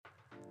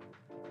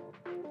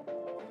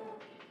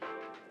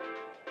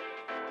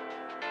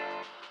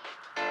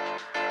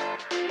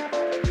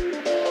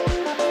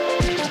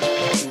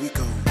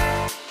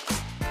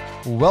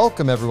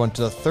Welcome, everyone,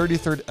 to the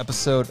 33rd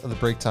episode of the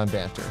Break Time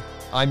Banter.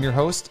 I'm your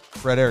host,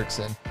 Brett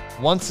Erickson.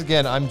 Once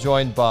again, I'm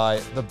joined by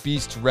the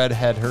beast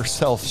redhead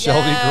herself,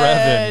 Shelby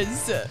Greven.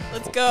 Yes,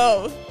 let's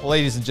go.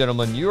 Ladies and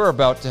gentlemen, you are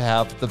about to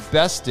have the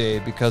best day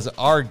because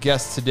our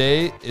guest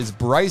today is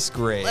Bryce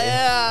Gray.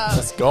 Yeah.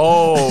 Let's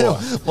go.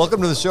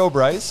 Welcome to the show,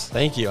 Bryce.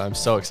 Thank you. I'm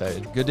so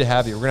excited. Good to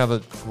have you. We're going to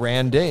have a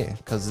grand day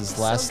because this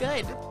last... So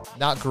good.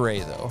 Not gray,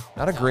 though.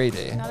 Not a gray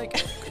day. Not a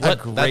good.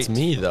 Not What? That's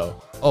me, though.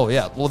 Oh,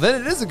 yeah. Well, then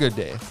it is a good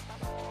day.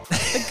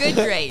 A good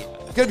grade.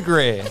 Good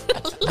gray.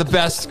 The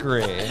best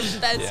gray.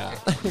 That's Yeah.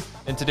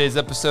 In today's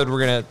episode, we're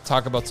going to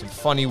talk about some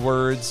funny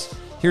words.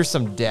 Here's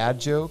some dad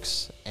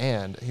jokes,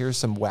 and here's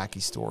some wacky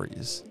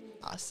stories.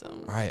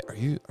 awesome. All right, are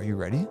you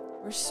ready?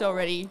 We're so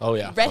ready. Oh,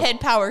 yeah.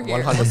 Redhead power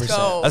here. 100%. Let's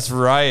go. That's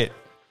right.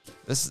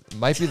 This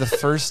might be the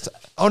first.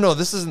 Oh no,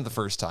 this isn't the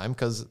first time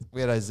because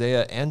we had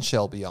Isaiah and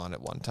Shelby on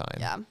at one time.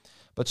 Yeah.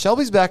 But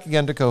Shelby's back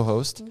again to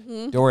co-host.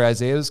 Don't worry,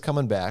 Isaiah's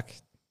coming back.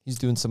 He's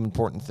doing some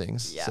important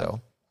things. Yeah.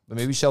 So, but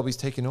maybe Shelby's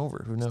taking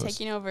over. Who knows?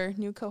 Taking over.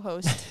 New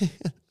co-host.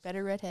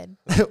 Better redhead.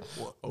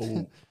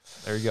 Oh,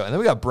 There you go. And then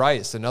we got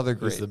Bryce, another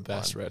great. who's the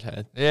best one.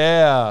 redhead?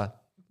 Yeah.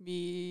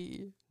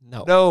 Me.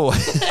 No. No.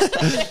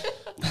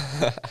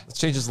 Let's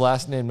change his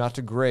last name not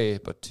to Gray,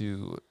 but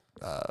to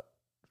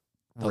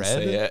Don't Red.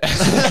 say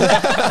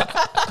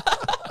it.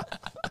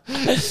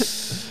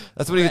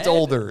 That's when he gets Red?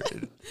 older.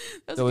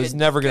 That's So a he's good-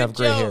 never gonna good have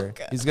gray hair.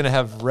 joke. He's gonna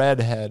have red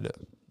head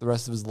the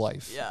rest of his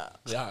life. Yeah.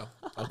 Yeah.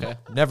 Okay.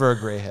 Never a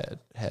gray hair.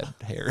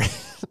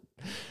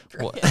 Gray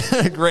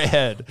What? Gray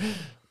head.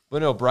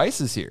 But no,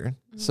 Bryce is here.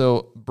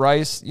 So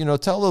Bryce,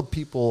 tell the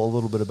people a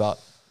little bit about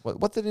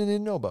what they need to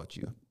know about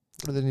you.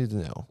 What do they need to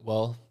know?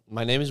 Well,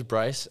 my name is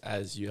Bryce,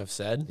 as you have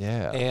said.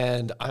 Yeah.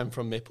 And I'm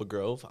from Maple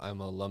Grove.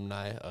 I'm an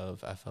alumni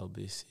of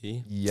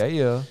FLBC.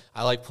 Yeah.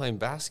 I like playing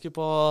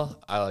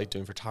basketball. I like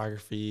doing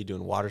photography,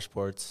 doing water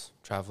sports,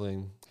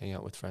 traveling, hanging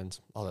out with friends,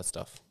 all that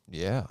stuff.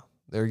 Yeah.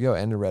 There you go.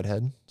 And a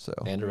redhead. So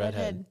And a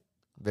redhead.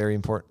 very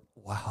important.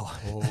 Wow.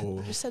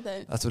 Oh. Just said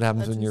that. That's what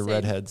happens That's when you're insane.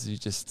 redheads. You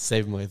just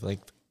Save my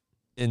length.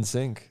 in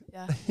sync.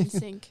 Yeah. In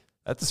sync.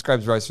 That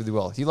describes Bryce really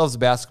well. He loves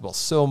basketball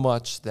so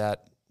much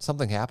that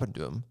something happened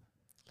to him.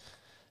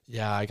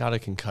 Yeah, I got a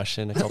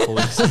concussion a couple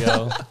weeks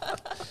ago.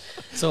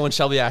 So when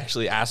Shelby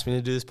actually asked me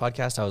to do this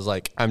podcast, I was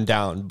like, I'm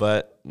down,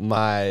 but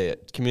my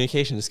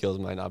communication skills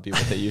might not be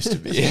what they used to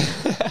be.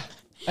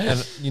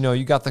 And,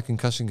 you got the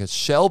concussion because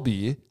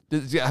Shelby.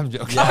 I'm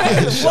joking.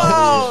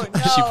 Whoa.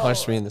 No. She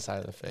punched me in the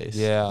side of the face.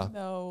 Yeah.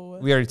 No.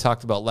 We already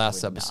talked about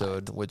last Would not.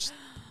 episode, which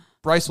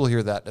Bryce will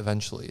hear that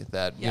eventually,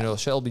 that, Yeah.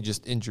 Shelby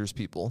just injures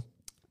people.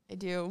 I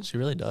do. She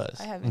really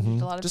does. I have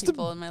injured a lot of Just a-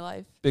 people in my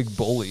life. Big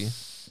bully.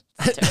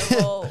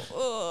 Terrible.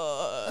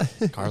 Ugh.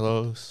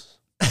 Carlos.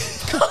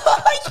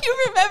 You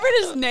remembered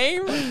his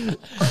name?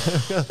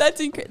 That's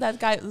incredible.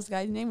 This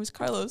guy's name was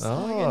Carlos.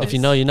 Oh, my Oh. goodness. If you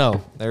know, you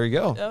know. There you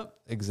go. Yep.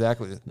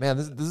 Exactly. Man,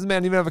 this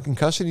man even have a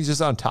concussion. He's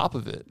just on top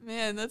of it.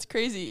 Man, that's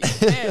crazy.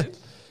 Man,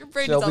 your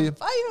brain Shelby. is on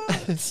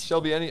fire.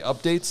 Shelby, any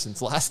updates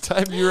since last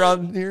time you were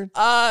on here?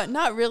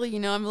 Not really.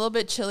 I'm a little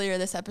bit chillier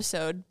this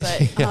episode,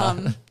 but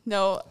Yeah.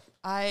 no,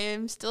 I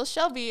am still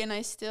Shelby, and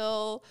I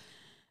still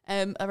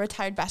am a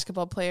retired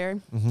basketball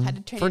player. Had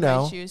to train For in my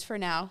now. shoes for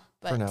now,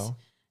 but For now.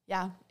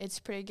 yeah, it's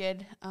pretty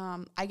good.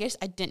 I guess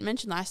I didn't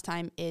mention last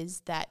time is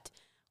that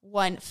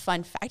one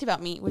fun fact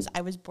about me was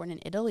I was born in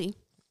Italy.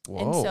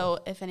 And Whoa. so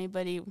if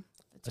anybody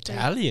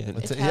Italian.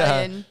 It's-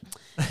 Italian,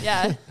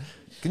 yeah.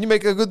 Can you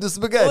make a good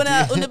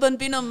spaghetti? una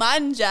bambino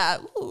mangia.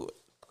 Ooh.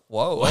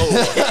 Whoa.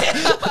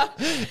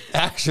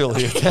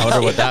 Actually, I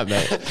wonder what that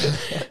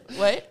meant.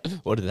 What?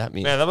 What did that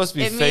mean? man, that must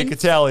be It fake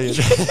means- Italian.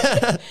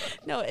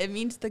 No, it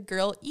means the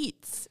girl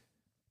eats.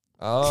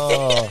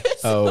 Oh.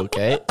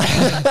 Okay.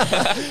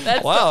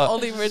 That's Wow. the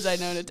only words I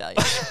know in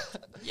Italian.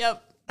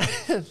 Yep.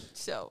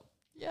 So,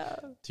 yeah.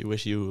 Do you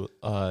wish you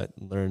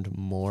learned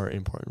more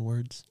important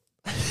words?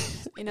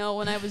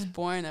 When I was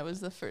born, that was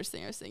the first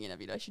thing I was thinking of.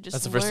 I should just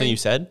That's the first thing you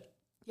said?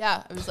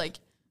 Yeah, I was like,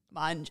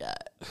 manja.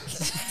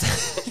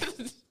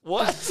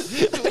 What?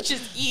 Which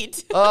is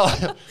eat.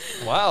 Oh.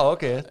 Wow.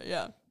 Okay.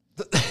 Yeah.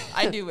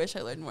 I do wish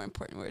I learned more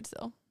important words,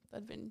 though.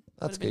 That's would've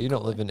good. been You don't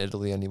cooler. live in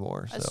Italy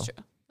anymore. That's so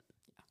true.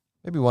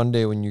 maybe one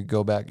day when you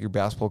go back, your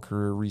basketball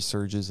career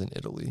resurges in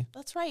Italy.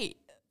 That's right.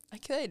 I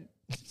could.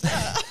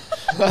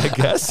 I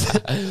guess.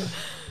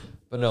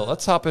 But no,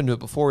 let's hop into it.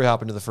 Before we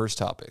hop into the first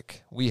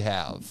topic, we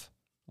have,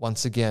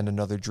 once again,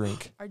 another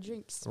drink. Our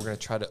drinks. We're going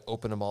to try to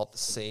open them all at the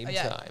same Oh,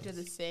 yeah. time. Do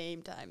the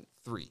same time.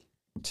 3,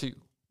 2,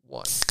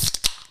 1.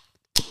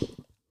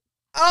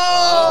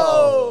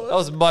 Oh! That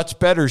was much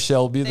better,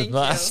 Shelby, Thank than you.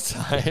 last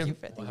Thank you, time.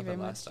 thank you very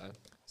much. time.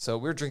 So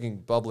we're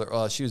drinking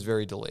bubbler. She was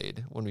very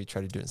delayed when we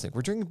tried to do it.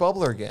 We're drinking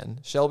bubbler again.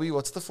 Shelby,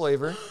 what's the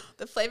flavor?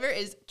 The flavor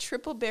is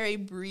triple berry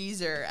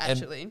breezer, And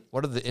actually.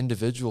 what are the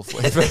individual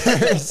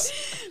flavors?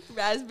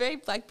 Raspberry,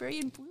 blackberry,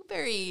 and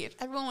blueberry.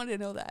 Everyone wanted to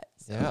know that.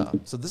 So. Yeah.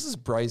 So this is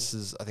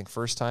Bryce's, I think,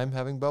 first time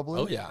having bubbler.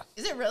 Oh, yeah.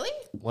 Is it really?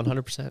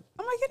 100%.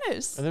 Oh my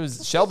goodness. And it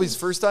was Shelby's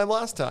first time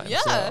last time.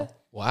 Yeah.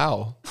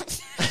 Wow.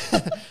 So.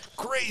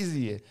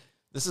 Crazy.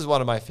 This is one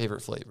of my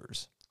favorite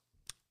flavors.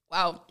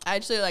 Wow, I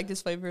actually like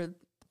this flavor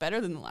better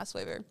than the last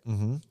flavor.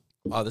 Mm-hmm.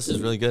 Wow, this is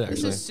really good, This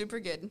actually. is super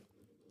good.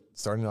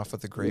 Starting off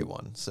with a great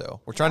one.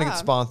 So we're trying to get Yeah.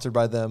 sponsored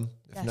by them.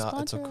 If Yeah,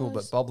 not, it's so cool.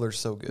 But sponsor Bubbler's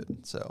so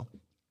good. So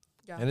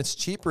Yeah. and it's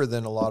cheaper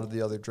than a lot of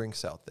the other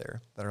drinks out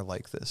there that are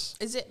like this.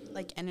 Is it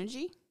like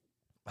energy?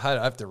 I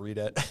have to read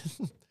it.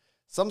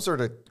 Some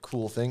sort of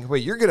cool thing.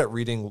 Wait, you're good at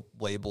reading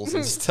labels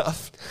and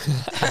stuff.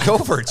 Go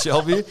for it,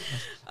 Shelby.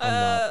 I'm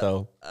not,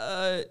 though.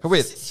 Oh,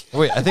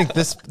 wait. I think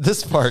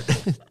this part.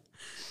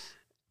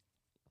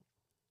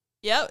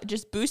 Yep,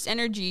 just boost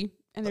energy.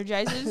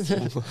 Energizes.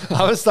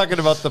 I was talking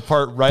about the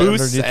part right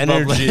Boosts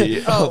underneath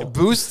energy. Oh,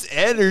 boost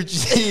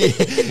energy.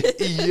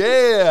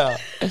 Yeah.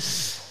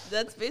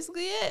 That's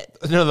basically it.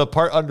 No, the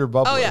part under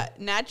bubble. Oh, yeah.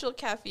 Natural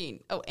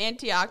caffeine. Oh,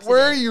 antioxidant.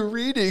 Where are you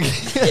reading?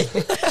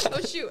 Oh,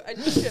 shoot. I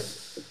just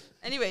tripped.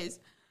 Anyways,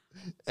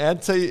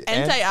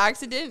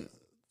 antioxidant,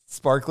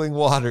 sparkling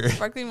water.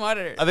 sparkling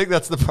water. I think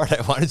that's the part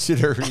I wanted you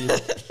to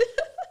read.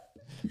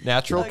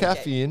 Natural Okay.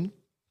 caffeine.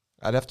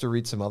 I'd have to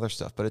read some other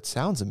stuff, but it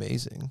sounds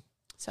amazing.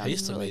 Sounds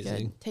Tastes really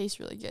amazing. good. Tastes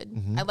really good.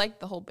 Mhm. I like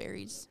the whole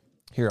berries.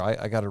 Here,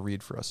 I got to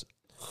read for us.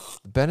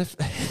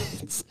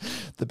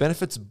 The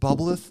benefits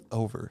bubbleth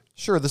over.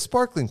 Sure, the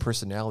sparkling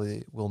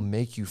personality will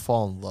make you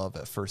fall in love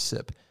at first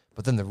sip,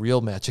 but then the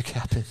real magic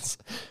happens.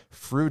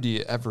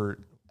 Fruity ever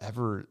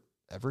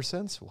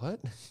since? What?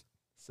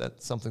 Is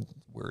that something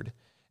weird?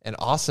 And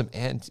awesome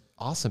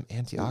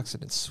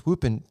antioxidants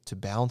swoop in to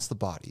balance the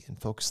body and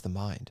focus the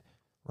mind.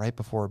 Right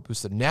before a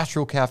boost of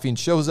natural caffeine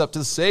shows up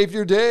to save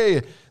your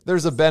day.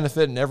 There's a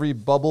benefit in every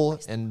bubble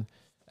and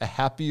a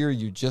happier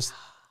you just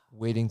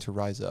waiting to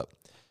rise up.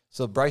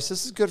 So, Bryce,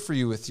 this is good for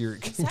you with your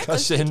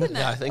concussion. thinking that.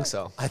 Yeah, I think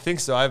so. I think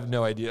so. I have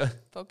no idea.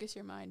 Focus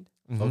your mind.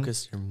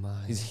 Focus your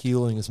mind. He's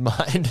healing his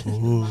mind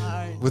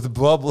Mind. with a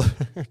bubbler.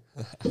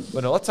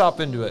 But no, let's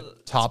hop into it.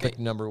 Topic great.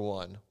 number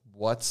 1.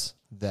 What's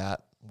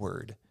that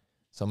word?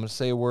 So I'm going to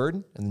say a word,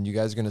 and then you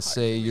guys are going to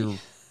say your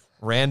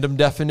random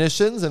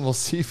definitions, and we'll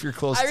see if you're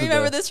close I to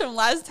remember this from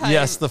last time.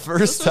 Yes, the first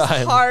This was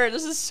time. hard.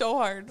 This is so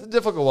hard. It's a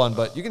difficult one,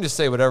 but you can just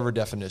say whatever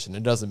definition.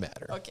 It doesn't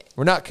matter. Okay.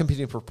 We're not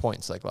competing for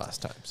points like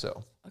last time.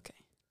 So Okay.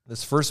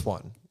 this first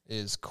one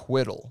is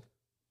quiddle.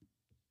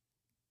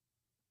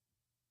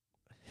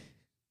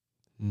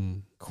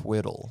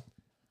 Quiddle.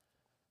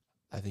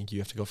 I think you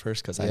have to go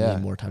first because Yeah. I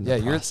need more time Yeah,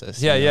 to you're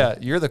process. yeah, you know? yeah.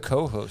 You're the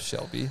co-host,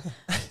 Shelby.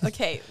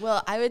 Okay.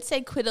 Well, I would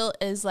say quiddle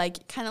is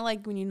like kind of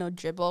like when you know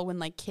dribble, when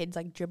like kids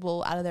like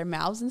dribble out of their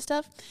mouths and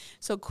stuff.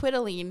 So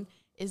quiddling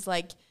is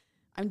like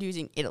I'm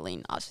using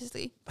Italine,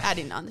 obviously,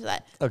 adding on to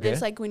that. But Okay.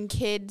 it's like when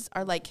kids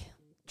are like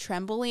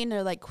trembling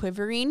or like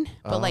quivering,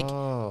 but like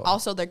Oh.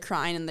 also they're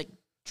crying and the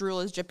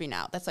drool is dripping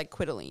out. That's like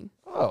quiddling.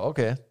 Oh,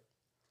 okay.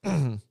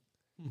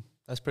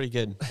 That's pretty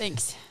good.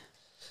 Thanks.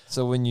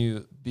 So when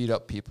you beat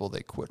up people,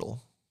 they quiddle.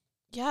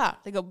 Yeah,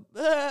 they go.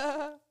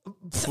 "Ah,"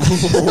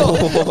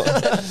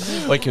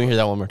 Wait, can we hear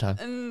that one more time?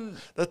 and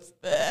That's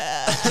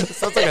that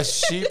sounds like a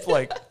sheep,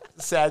 like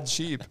sad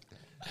sheep.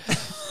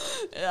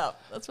 yeah,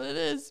 that's what it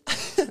is.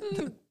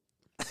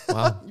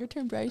 Wow. Your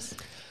turn, Bryce.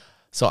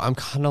 So I'm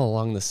kind of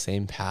along the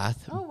same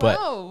path, Oh, but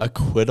wow. a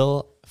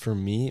quiddle for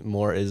me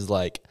more is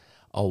like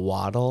a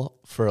waddle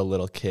for a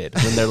little kid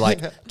when they're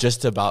like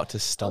just about to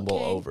stumble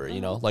Okay. over,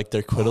 you know, like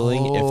they're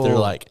quiddling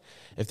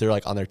if they're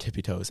like on their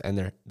tippy toes and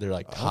they're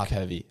like top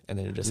heavy and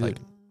they're just Dude, like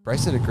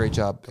Bryce did a great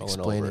job going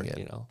explaining over, it.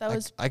 you know, That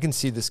was. I can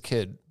see this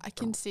kid I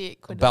can see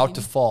it. Quiddling. about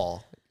to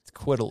fall. It's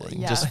quiddling.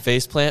 Yeah. just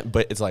face plant,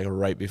 but it's like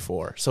right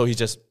before. So he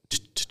just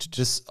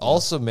This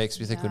also makes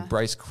me think when Yeah.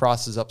 Bryce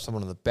crosses up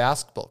someone on the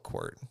basketball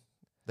court,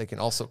 they can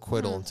also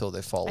quiddle until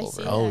they fall I over.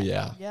 see Oh, that.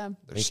 yeah. Yeah.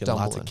 They're making stumbling.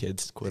 lots of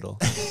kids quiddle.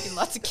 Making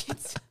lots of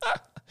kids.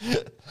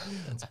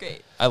 That's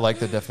great. I like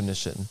the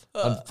definition.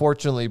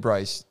 Unfortunately,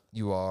 Bryce,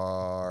 you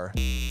are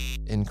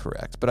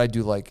incorrect, but I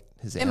do like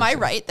his answer. Am I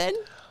right then?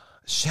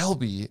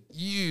 Shelby,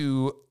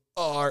 you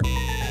are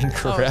Oh,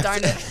 incorrect.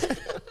 darn it.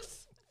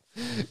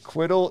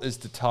 Quiddle is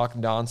to talk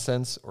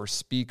nonsense or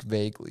speak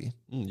vaguely.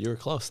 You were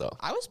close though.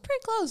 I was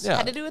pretty close. Yeah.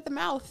 Had to do with the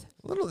mouth.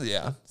 A little,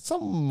 yeah,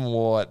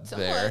 somewhat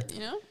there. Somewhat, you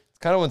know? It's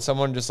kind of when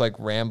someone just like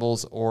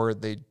rambles or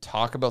they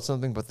talk about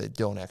something, but they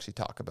don't actually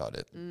talk about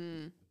it.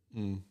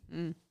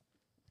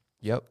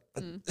 Yep.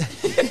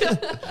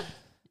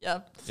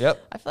 Yeah.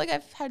 Yep. I feel like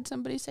I've had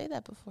somebody say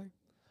that before.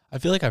 I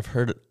feel like I've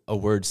heard a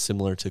word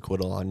similar to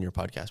quiddle on your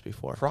podcast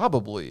before.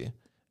 Probably.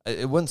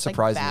 It wouldn't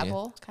surprise like me.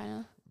 babble, kind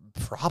of.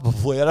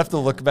 Probably. I'd have to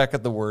look back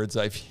at the words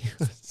I've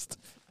used.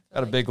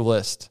 Got a big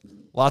list.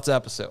 Lots of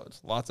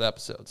episodes. All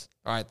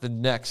right, the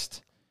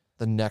next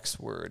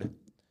word.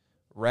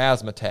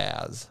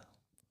 Razzmatazz.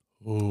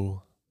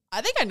 Ooh.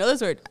 I think I know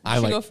this word. I You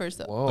should like- go first,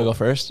 though. Whoa. I'll go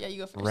first? Yeah, you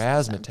go first.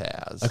 this time.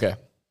 Razzmatazz. Okay.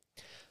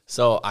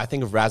 So I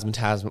think of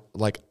razzmatazz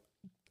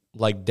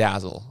like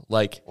dazzle.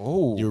 Like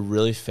Oh. you're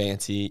really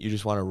fancy. You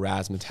just want to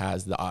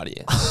razzmatazz the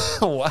audience.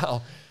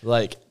 Wow.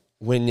 Like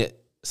when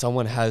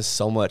someone has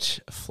so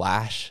much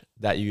flash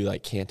that you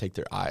like can't take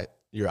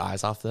your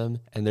eyes off them,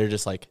 and they're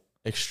just like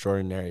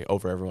extraordinary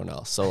over everyone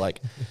else. So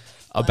like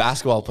a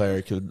basketball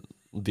player could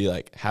be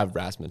like have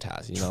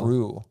razzmatazz, you know,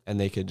 True. and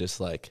they could just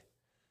like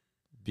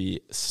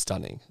be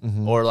stunning,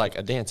 Mhm. or like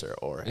a dancer,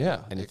 or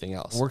Yeah, anything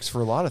else. Works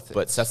for a lot of things.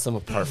 But sets them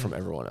apart from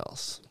everyone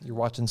else. You're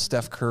watching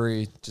Steph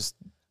Curry just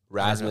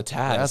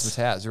Razzmatazz.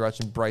 Razzmatazz. You're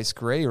watching Bryce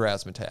Gray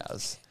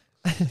razzmatazz.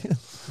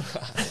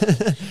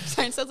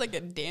 Sorry, it sounds like a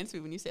dance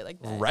move when you say it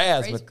like that.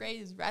 Razzmat- Bryce Gray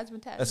is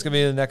razzmatazz. That's gonna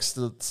be the next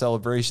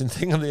celebration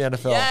thing of the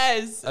NFL.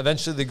 Yes.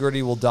 Eventually, the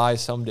gritty will die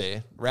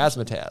someday.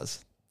 Razzmatazz.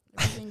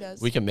 Everything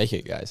does. We can make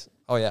it, guys.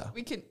 Oh yeah,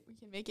 We can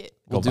make it.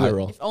 Go We'll do it.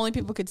 viral. If only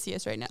people could see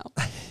us right now.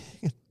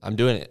 I'm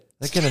doing it.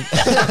 they can.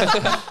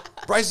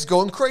 Bryce is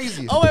going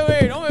crazy. Oh my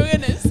word! Oh my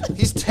goodness!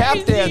 He's tap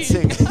Crazy.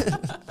 dancing.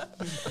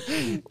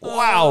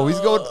 Wow, he's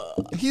going.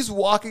 He's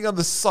walking on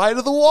the side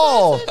of the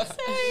wall.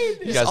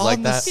 You guys on like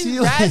the that? He's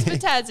ceiling.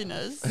 razzmatazzing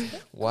us.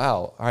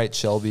 Wow. All right,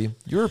 Shelby,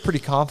 you were pretty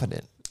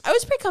confident. I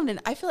was pretty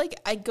confident. I feel like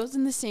it goes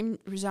in the same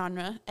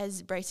genre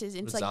as Bryce's.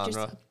 It's like just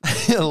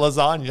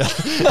Lasagna.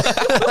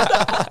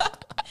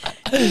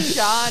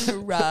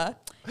 genre,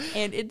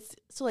 and it's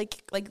so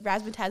like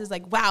razzmatazz is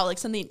like wow, like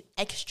something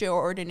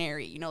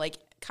extraordinary. You know, like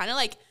kind of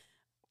like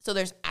so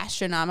there's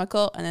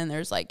astronomical, and then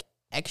there's like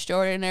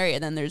extraordinary,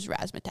 and then there's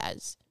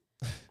razzmatazz.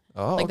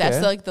 Oh, Like okay.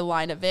 that's like the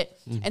line of it.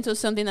 And so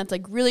something that's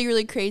like really,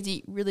 really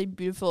crazy, really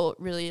beautiful,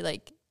 really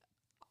like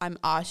I'm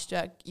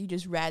awestruck. You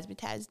just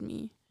razzmatazzed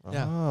me.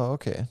 Yeah. Oh,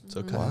 okay.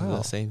 So kind Wow. of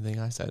the same thing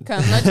I said.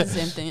 Kind of not the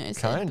same thing I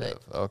said. Kind but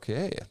of.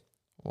 Okay.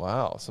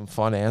 Wow. Some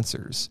fun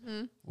answers.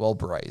 Well,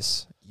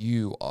 Bryce,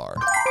 you are.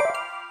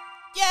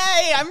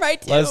 Yay! I'm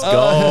right too. Let's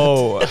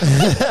go.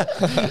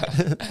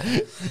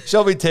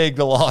 Shelby tagged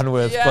along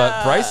with, but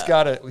Yeah. Bryce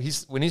got it.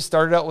 When he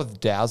started out with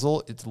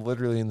dazzle, it's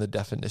literally in the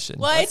definition.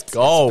 What? Let's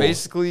go.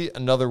 Basically,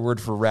 another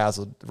word for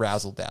razzle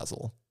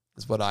dazzle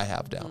is what I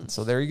have down.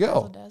 So there you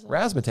go. Razzle-dazzle.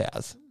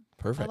 Razzmatazz.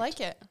 Perfect. I like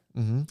it.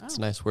 Mm-hmm. It's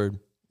a nice word.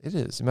 It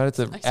is. You might have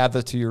to Nice. add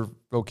that to your I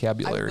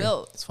vocabulary.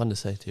 will. It's fun to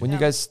say too. When Yeah. you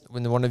guys,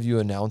 when one of you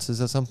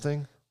announces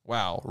something,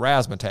 wow,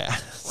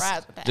 razzmatazz.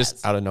 Razzmatazz.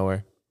 Just out of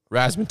nowhere.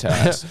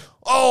 Razzmatazz.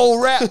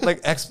 Oh,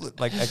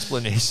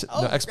 explanation.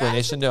 Oh, No,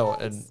 explanation. No,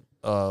 razzmatazz.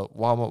 and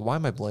why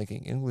am I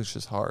blanking? English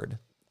is hard.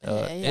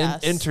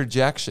 Yes.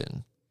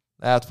 Interjection.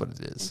 That's what it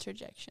is.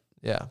 Interjection.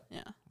 Yeah.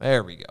 Yeah.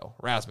 There we go.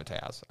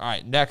 Razzmatazz. All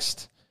right.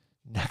 Next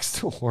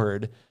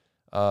word.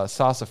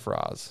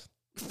 Sassafras.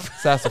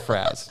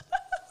 Sassafras.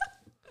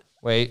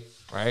 Wait.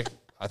 Right.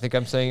 I think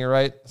I'm saying it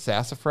right.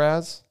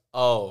 Sassafras.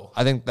 Oh.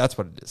 I think that's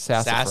what it is.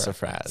 Sassafras.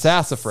 Sassafras.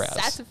 Sassafras.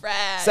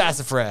 Sassafras.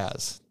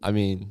 Sassafras. I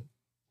mean,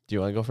 do you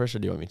want to go first or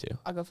do you want me to?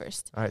 I'll go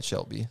first. All right,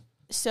 Shelby.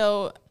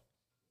 So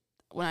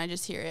when I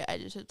just hear it, I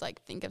just would,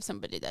 like think of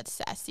somebody that's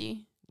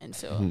sassy, and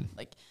so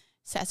like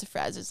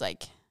sassafras is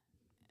like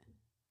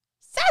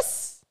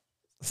sass.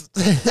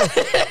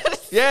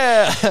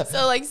 Yeah.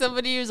 So like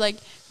somebody who's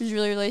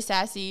really really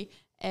sassy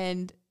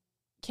and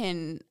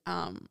can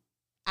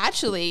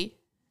actually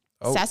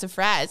Oh.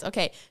 sassafras.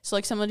 Okay, so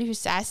like somebody who's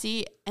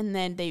sassy and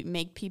then they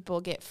make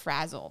people get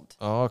frazzled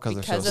Oh, because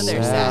they're of so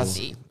their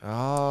sassy. sassy.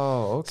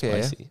 Oh,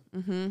 okay. Spicy.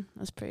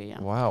 That's pretty.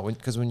 Wow.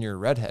 Because when you're a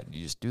redhead,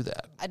 you just do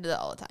that. I do that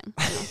all the time.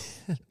 You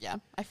know? Yeah,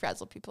 I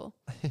frazzle people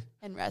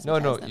and razzmatazz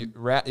No. them.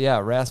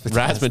 Razzmatazz.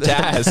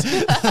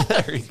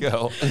 Razzmatazz. There you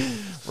go.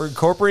 We're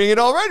incorporating it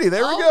already.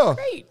 There we Oh, go.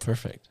 Great.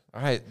 Perfect.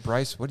 All right,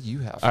 Bryce, what do you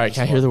have? All right.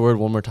 Can I hear the word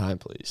one more time,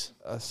 please?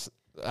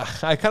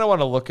 I kind of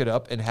want to look it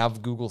up and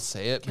have Google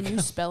say it. Can you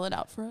spell it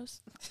out for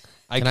us?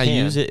 Can I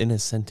use it in a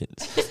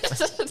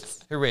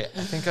sentence? Here, wait.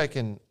 I think I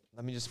can.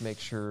 Let me just make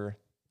sure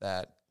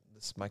that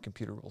my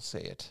computer will say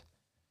it.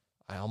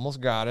 I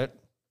almost got it.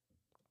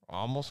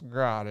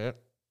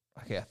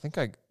 Okay, I think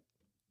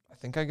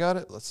I got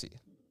it. Let's see.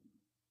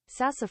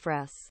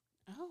 Sassafras.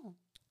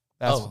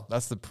 Oh.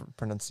 That's the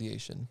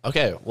pronunciation.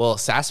 Okay. Well,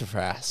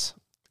 sassafras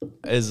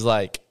is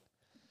like,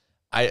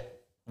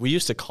 we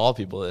used to call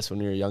people this when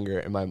we were younger,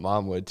 and my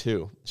mom would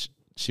too.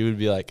 She would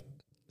be like,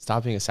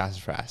 "Stop being a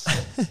sassafras."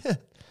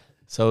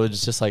 So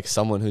it's just like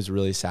someone who's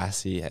really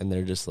sassy and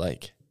they're just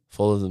like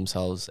full of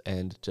themselves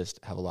and just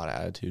have a lot of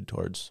attitude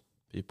towards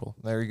people.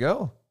 There you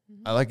go.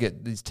 I like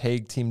it. These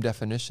tag team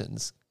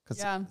definitions because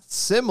Yeah.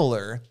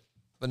 similar,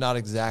 but not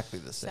exactly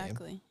the same.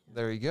 Exactly.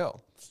 There you go.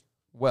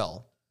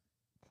 Well,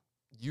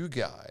 you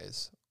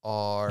guys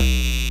are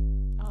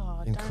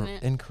Oh, darn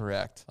it.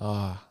 incorrect.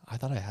 I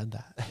thought I had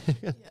that.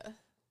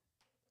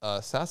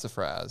 Yeah.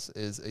 Sassafras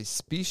is a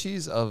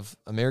species of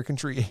American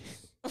tree.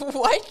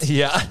 What?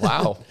 Yeah.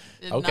 Wow.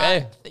 Did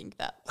Okay. not think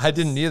that. I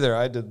didn't either.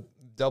 I had to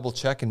double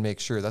check and make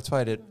sure. That's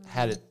why I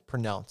had it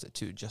pronounce it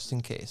too, just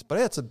in case. But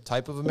it's a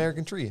type of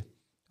American tree.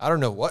 I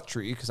don't know what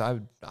tree because I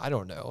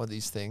don't know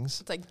these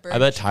things. It's like birch. I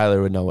bet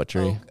Tyler would know what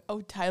tree.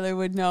 Oh, Tyler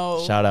would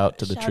know. Shout out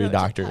to the Shout tree out to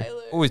doctor.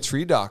 Tyler. Oh, a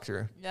tree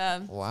doctor. Yeah.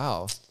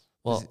 Wow.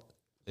 Well,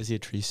 is he a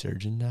tree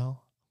surgeon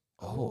now?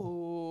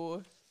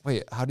 Oh.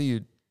 Wait, how do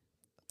you?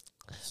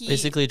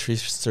 Basically, a tree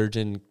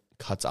surgeon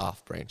cuts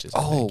off branches. I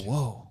Oh, think.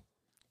 whoa.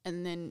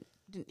 And then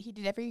did he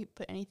ever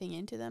put anything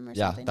into them or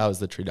Yeah, something? that was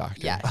the tree doctor.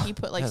 Yeah, he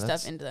put like Yeah, stuff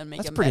that's- into them, make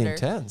That's them pretty better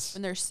intense.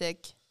 when they're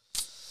sick.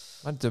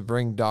 I had to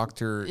bring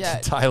Dr. Yeah,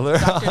 Tyler.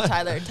 Dr.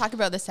 Tyler, talk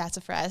about the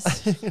sassafras.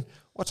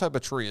 What type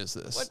of tree is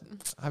this?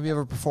 What? Have you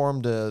ever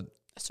performed a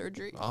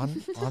surgery. On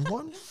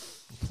one?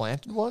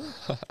 Planted one?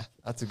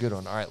 That's a good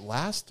one. All right,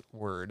 last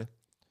word.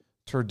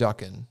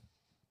 Turducken.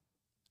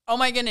 Oh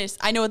my goodness,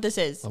 I know what this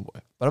is. Oh boy.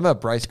 But I'm going to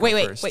Bryce go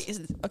Wait. first.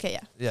 Okay,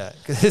 yeah. Yeah,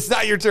 because it's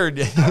not your turn.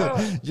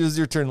 It was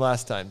your turn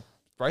last time.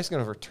 Bryce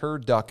going for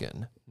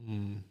turducken.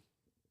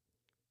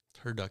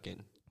 Turducken.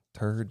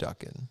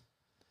 Turducken.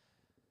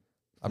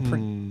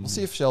 We'll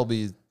see if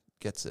Shelby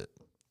gets it.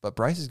 But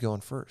Bryce is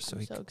going first, so I'm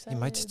he so he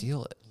might excited.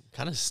 steal it.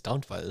 Kind of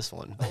stumped by this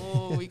one.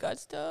 Oh, we got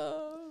stuff.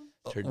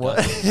 What?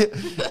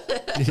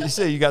 Did you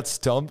say you got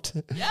stumped?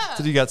 Yeah.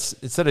 So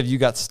instead of you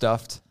got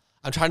stuffed.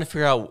 I'm trying to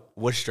figure out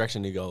which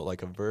direction to go,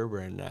 like a verb or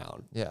a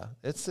noun. Yeah,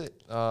 it's a.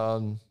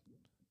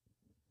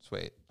 Just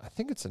wait, I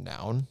think it's a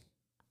noun,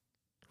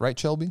 right,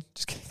 Shelby?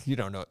 Just kidding. You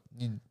don't know it.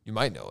 You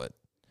might know it.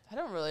 I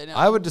don't really know.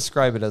 I would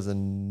describe it as a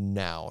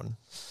noun.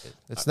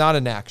 It's not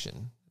an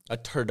action. A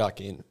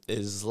turducken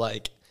is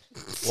like,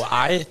 well,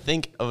 I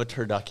think of a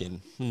turducken.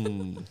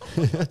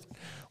 What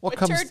what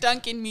comes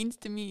turducken means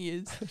to me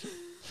is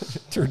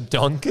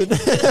Turduncan?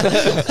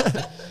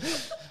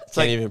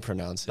 Can't even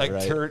pronounce it, Like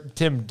right?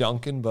 Tim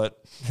Duncan, but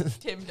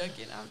Tim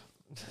Duncan. I don't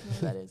know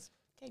what that is.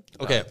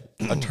 Okay,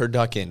 a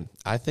turducken.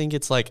 I think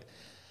it's like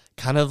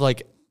kind of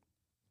like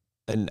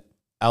an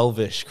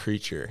elvish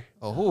creature.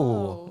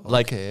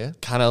 Like okay.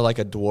 kind of like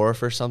a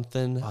dwarf or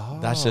something.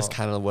 That's just Oh.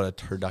 kind of what a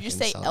turducken You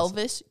say sounds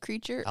Elvis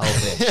creature?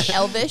 Elvish.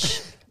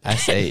 Elvish.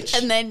 S-H.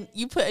 And then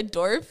you put a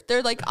dwarf.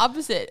 They're like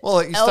opposite. Well,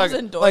 like, Elves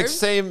and dwarves.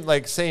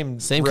 same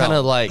Same realm. kind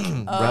of like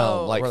realm,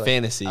 like Or like-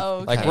 fantasy. Oh,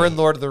 okay. Like kinda. we're in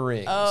Lord of the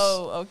Rings.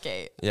 Oh,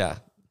 okay. Yeah,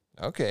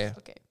 Okay.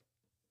 Okay.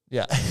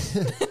 Yeah.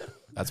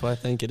 that's what I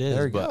think it is.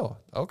 There you but go.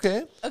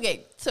 Okay.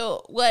 Okay.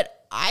 So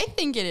what I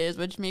think it is,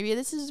 which maybe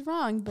this is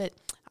wrong, but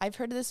I've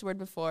heard of this word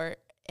before,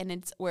 and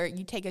it's where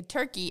you take a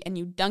turkey and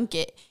you dunk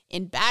it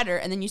in batter,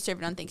 and then you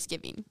serve it on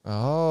Thanksgiving.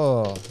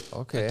 Oh,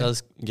 okay. It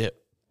does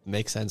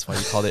make sense why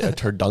you called it a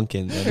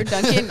turduncan. Or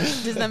Duncan.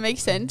 Does that make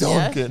sense?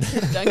 Duncan.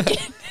 Yeah.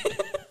 Duncan.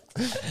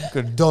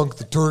 Gonna dunk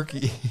the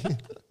turkey.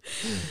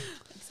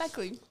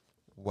 Exactly.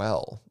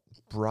 Well,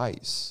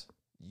 Bryce,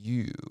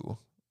 you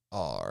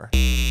are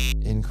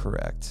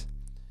incorrect.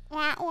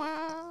 Wah,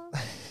 wah.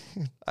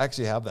 I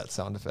actually have that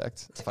sound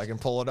effect. If I can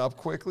pull it up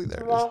quickly,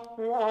 there it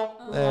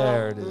is.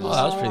 There it is. Oh,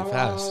 that was pretty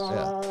fast.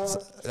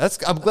 Yeah.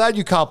 So I'm glad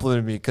you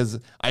complimented me because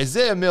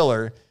Isaiah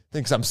Miller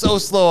thinks I'm so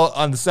slow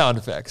on the sound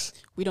effects.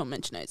 We don't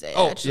mention Isaiah.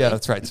 Oh, actually. yeah,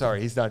 that's right. Sorry,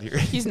 he's not here.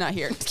 He's not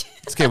here. It's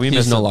okay. We He's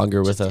missed no him.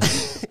 longer with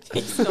us.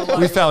 He's no longer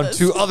We with found us.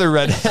 two other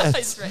redheads.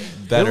 That's right.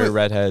 Better Maybe we-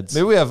 redheads.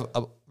 Maybe we have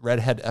a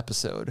redhead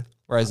episode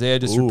where Isaiah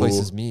just Ooh.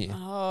 replaces me.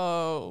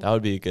 Oh. That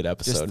would be a good Just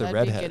episode. the That'd be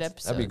a good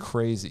redheads. That'd be episode.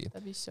 crazy.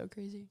 That'd be so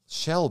crazy.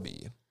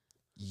 Shelby,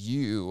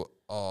 you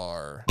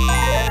are.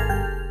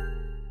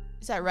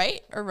 Is that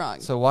right or wrong?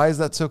 So why is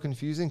that so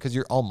confusing? Because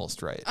you're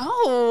almost right.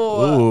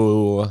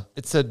 Oh. Ooh,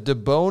 It's a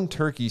deboned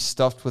turkey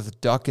stuffed with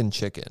duck and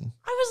chicken.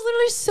 I was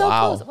literally so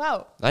Wow. close.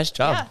 Wow. nice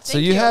job. Yeah. So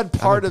Thank you you. had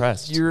part of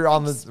impressed. you're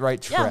on the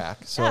right Yeah. track.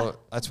 So Yeah.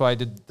 that's why I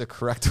did the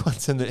correct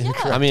ones and the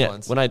incorrect I mean,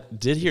 ones. when I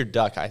did hear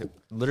duck, I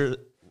literally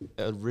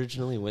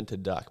originally went to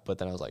duck, but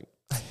then I was like,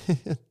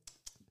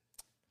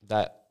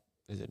 that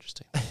is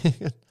interesting.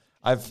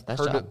 I've Nice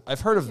heard job.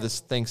 I've heard of this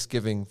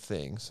Thanksgiving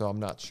thing, so I'm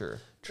not sure.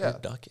 Yeah.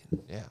 Turducken.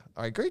 Yeah.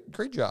 All right.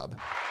 Great job.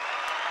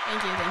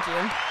 Thank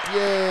you.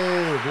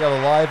 Yay! We have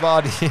a live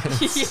audience.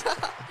 Thank you.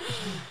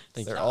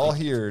 Thank They're you. all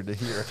here to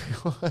hear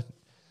everyone.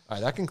 All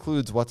right, that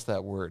concludes What's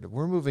That Word?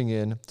 We're moving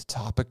in to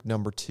topic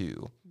number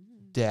 2,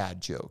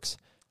 dad jokes.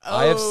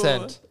 I have Oh.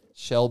 sent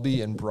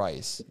Shelby and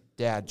Bryce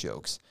dad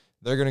jokes.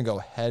 They're going to go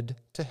head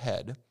to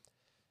head.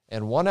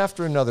 And one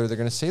after another, they're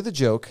going to say the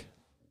joke.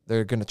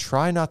 They're going to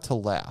try not to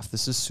laugh.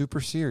 This is super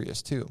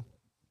serious, too.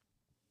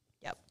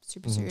 Yep.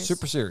 Super serious.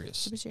 Super serious.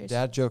 Super serious.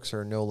 Dad jokes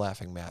are no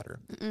laughing matter.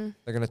 They're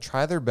going to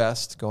try their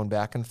best going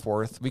back and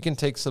forth. We can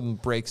take some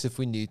breaks if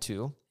we need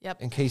to.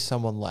 Yep. In case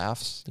someone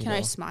laughs. you Can I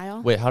know.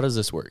 smile? Wait, how does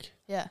this work?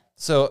 Yeah.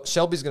 So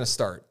Shelby's going to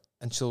start,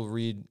 and she'll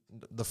read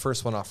the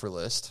first one off her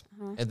list,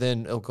 and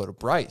then it'll go to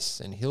Bryce,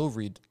 and he'll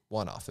read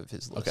one off of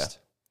his list. Okay.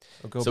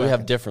 We'll go So we back have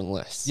and- different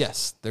lists.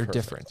 Yes, they're Perfect.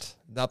 different,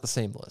 not the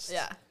same list.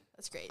 Yeah.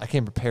 That's great. I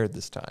came prepared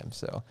this time,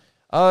 so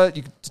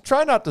you can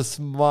try not to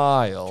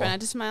smile, Try not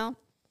to smile.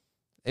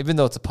 even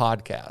though it's a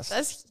podcast.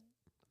 That's.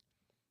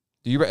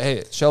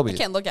 Hey, Shelby. I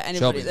can't look at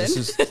anybody Shelby,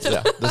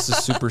 then. this is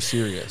super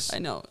serious. I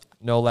know.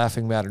 No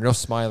laughing matter, no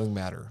smiling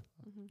matter.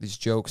 These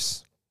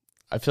jokes.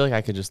 I feel like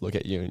I could just look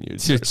at you and you.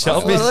 Dude, smile.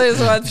 Shelby's, Literally is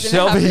what's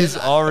gonna Shelby's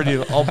happen. already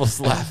almost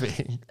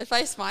laughing. If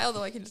I smile,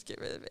 though, I can just get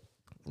rid of it.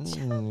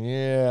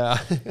 Yeah.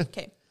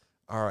 Okay.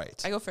 All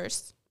right. I go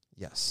first.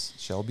 Yes.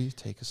 Shelby,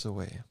 take us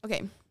away.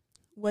 Okay.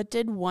 What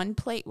did one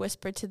plate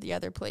whisper to the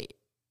other plate?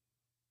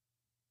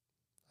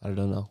 I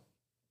don't know.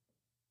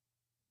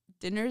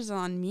 Dinner's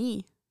on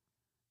me.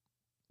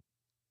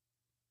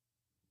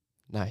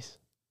 Nice.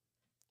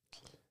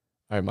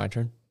 All right, my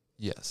turn.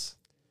 Yes.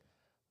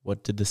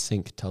 What did the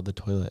sink tell the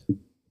toilet?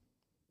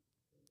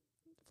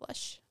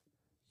 Flush.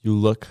 You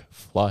look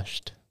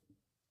flushed.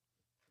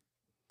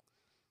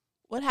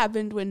 What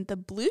happened when the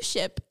blue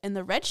ship and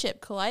the red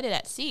ship collided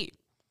at sea?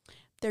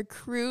 Their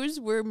crews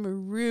were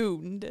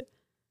marooned.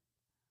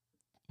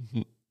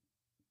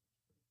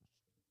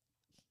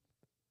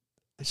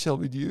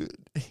 Shelby, do you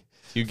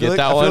You feel get like-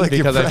 that I feel one like you're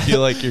because I pre-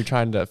 feel like you're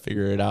trying to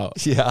figure it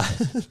out. Yeah.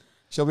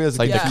 Shelby has It's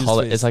like a the confused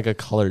color. face. It's like a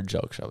colored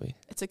joke, Shelby.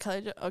 It's a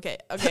color. Okay.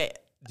 Do I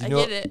you know,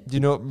 get it. Do you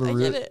know what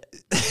maroon? I get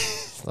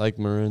it. Like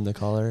maroon, the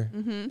color.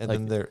 Mm-hmm. And Like-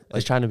 then they're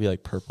It's trying to be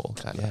like purple,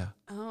 kind of. yeah.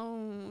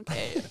 Oh,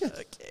 okay.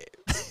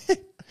 Okay.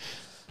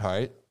 All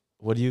right.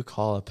 What do you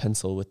call a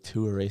pencil with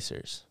 2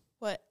 erasers?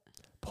 What?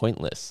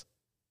 Pointless.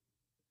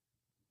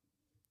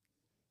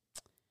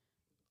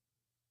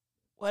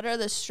 What are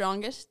the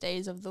strongest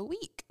days of the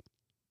week?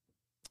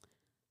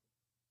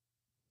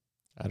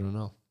 I don't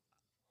know.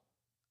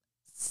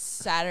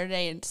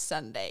 Saturday and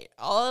Sunday.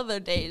 All the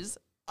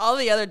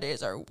other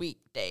days are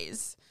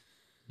weekdays.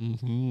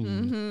 Mm-hmm.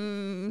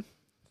 Mm-hmm.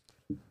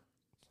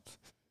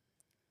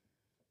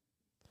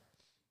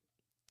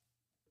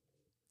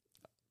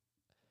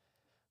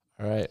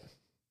 All right.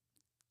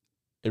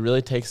 It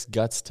really takes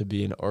guts to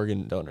be an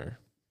organ donor.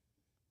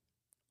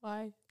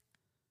 Why?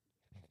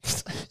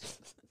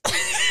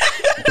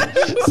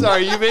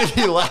 Sorry, you made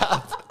me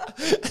laugh.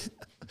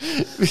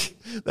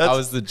 That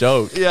was the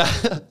joke. Yeah.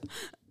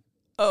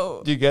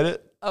 Oh. Do you get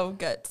it? Oh,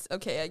 guts.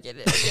 Okay, I get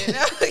it. Okay,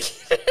 now I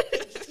get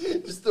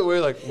it. Just the way,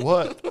 like,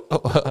 what?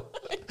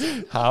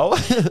 How?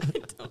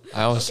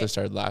 I almost just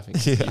started laughing.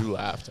 Yeah. You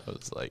laughed. I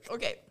was like,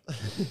 Okay.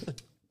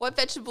 What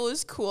vegetable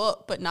is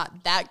cool but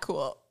not that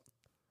cool?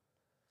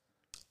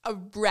 A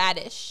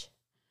radish.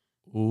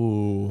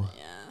 ooh.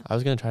 Yeah. I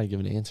was going to try to give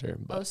an answer,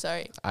 Oh, but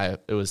sorry.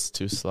 it was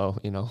too slow,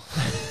 you know.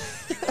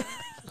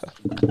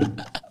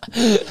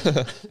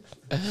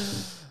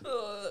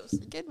 Oh, that was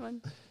a good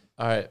one.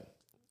 All right.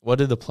 What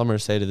did the plumber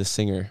say to the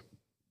singer?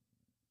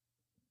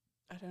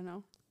 I don't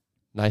know.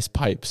 Nice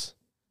pipes.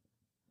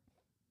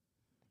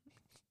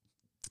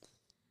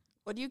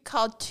 What do you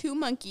call 2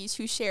 monkeys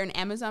who share an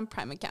Amazon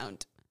Prime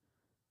account?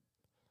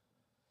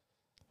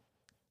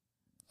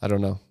 I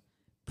don't know.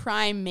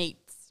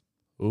 Primates.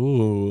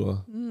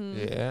 Ooh.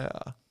 Mm. Yeah.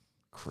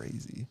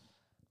 Crazy.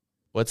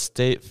 What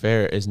state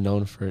fair is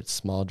known for its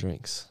small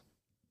drinks?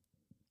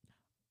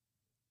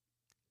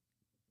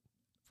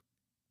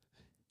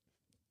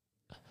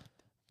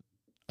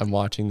 I'm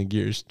watching the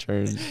gears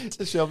turn.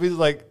 So Shelby's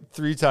like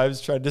 3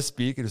 times tried to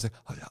speak and it was like,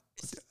 oh, yeah.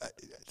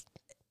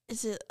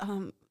 Is it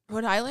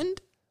Rhode Island?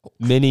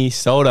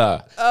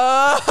 Minnesota.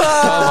 Oh,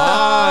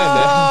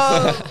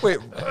 Wait,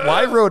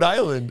 why Rhode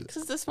Island? This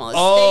is the smallest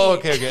Oh,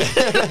 state.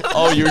 okay.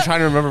 Oh, you were trying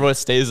to remember what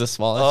state is the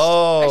smallest? I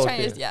Oh, was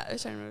trying okay. to, I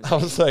was trying to remember. I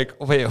was like,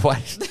 wait, why?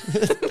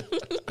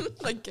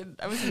 Like,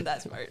 I wasn't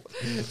that smart.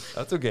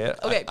 That's okay.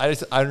 Okay. I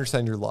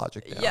understand your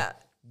logic now. Yeah,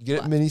 You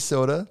get it,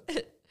 Minnesota?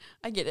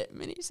 I get it.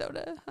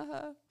 Minnesota.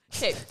 Haha.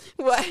 Okay,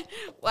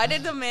 why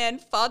did the man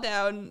fall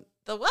down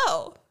the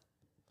well?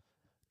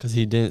 Because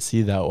he didn't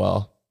see that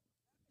well.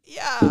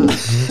 Yeah. Darn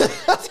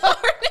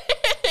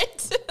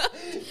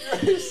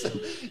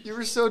it. You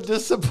were so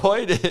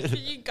disappointed.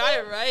 You got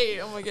it right.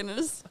 Oh my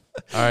goodness.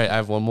 All right, I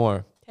have one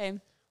more. Okay.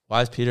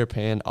 Why is Peter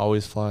Pan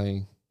always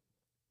flying?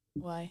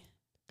 Why?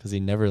 Because he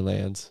never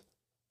lands.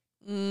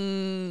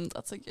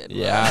 That's a good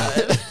Yeah.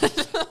 one.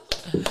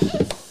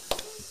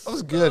 That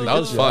was good. That Good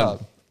was fun. job.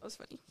 That was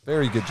funny.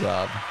 Very good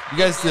job.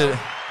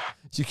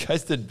 You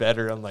guys did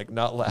better on like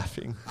not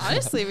laughing.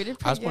 Honestly, we did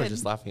I was pretty more good.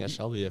 just laughing at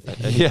Shelby. If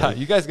Yeah,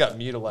 you guys got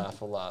me to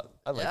laugh a lot.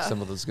 I like Yeah.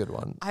 some of those good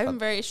ones. I'm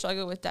very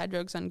struggle with dad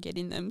jokes on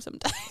getting them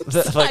sometimes.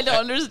 Like, I don't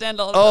understand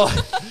all of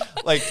them.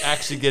 Oh, like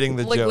actually getting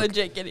the Like joke.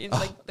 legit getting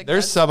like the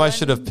There's guts some I one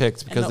should have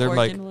picked and because the they're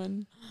like, organ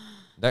one.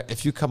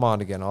 if you come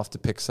on again, I'll have to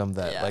pick some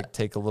that Yeah. like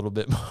take a little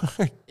bit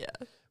more. Yeah.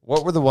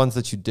 What were the ones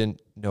that you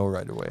didn't know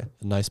right away?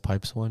 The nice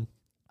pipes one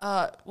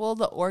Well,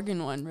 the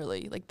organ one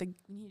really like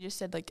he just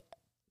said like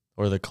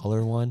or the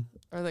color one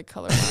or the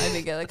color one. I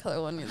didn't get the color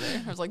one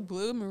either. I was like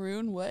blue,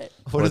 maroon, what?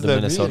 What or does the that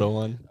Minnesota mean?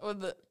 one. Or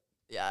the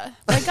yeah.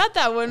 But I got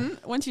that one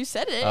once you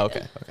said it. Oh,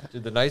 okay. Okay.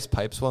 Dude, the nice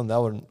pipes one, that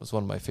one was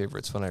one of my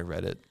favorites when I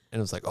read it. And it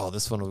was like, oh,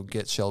 this one will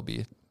get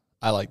Shelby.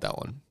 I like that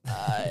one.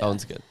 That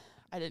one's good.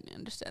 I didn't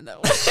understand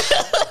that one.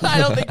 I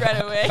don't think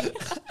right away.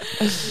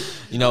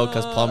 You know,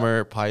 because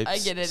plumber, pipes, I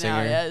get it singer.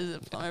 now. Yes,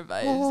 plumber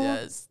vibes.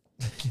 Yes,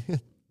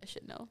 I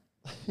should know.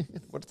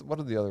 What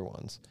are the other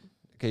ones?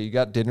 Okay, you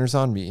got Dinners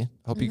on Me.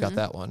 Hope you got Mhm.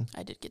 that one.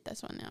 I did get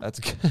this one now. That's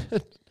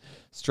good.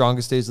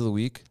 Strongest Days of the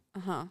Week.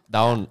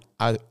 That one,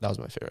 that was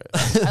my favorite.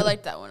 I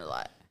like that one a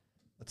lot.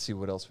 Let's see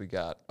what else we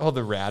got. Oh,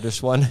 the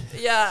radish one.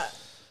 Yeah.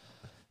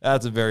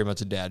 That's very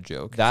much a dad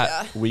joke.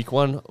 That week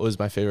one was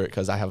my favorite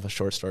because I have a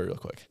short story real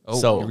quick. Oh,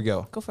 so here we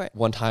go. Go for it.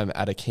 one time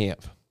at a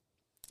camp,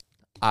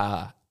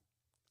 one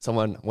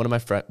of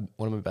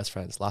my best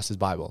friends lost his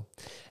Bible,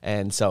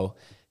 and so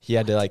he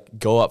had to like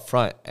go up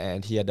front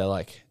and he had to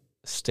like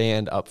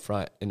stand up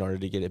front in order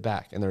to get it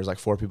back. And there was like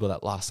 4 people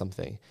that lost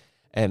something,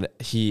 and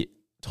he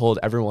told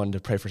everyone to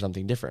pray for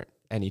something different.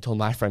 And he told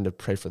my friend to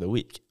pray for the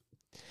week.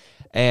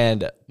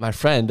 And my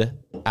friend,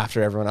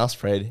 after everyone else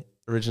prayed,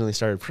 originally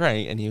started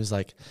praying, and he was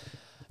like,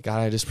 God,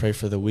 I just pray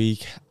for the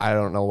weak. I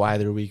don't know why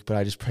they're weak, but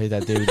I just pray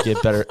that they would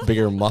get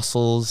bigger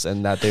muscles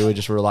and that they would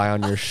just rely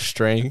on your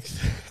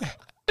strength.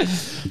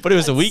 But it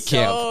was a week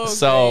camp,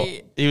 so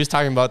great. he was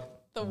talking about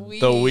the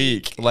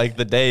week, like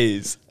the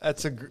days.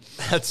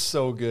 That's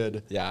so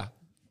good. Yeah,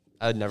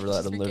 I'd never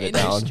let him live it Regain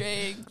their down.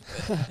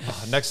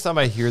 strength. Next time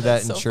I hear that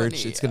That's in so church,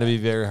 funny, it's going to be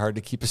very hard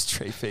to keep a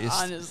straight face.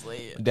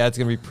 Honestly. Dad's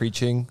going to be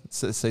preaching,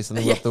 say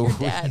something about the Your week.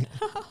 dad.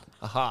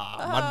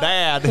 Aha, my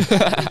dad.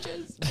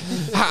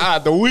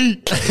 The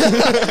week.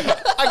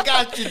 I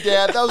got you,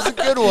 Dad. That was a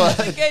good one.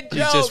 Good joke.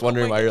 He's just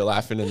wondering why you're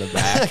laughing in the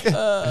back.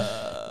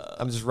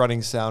 I'm just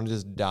running sound,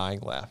 just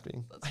dying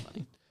laughing. That's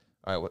funny.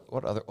 All right,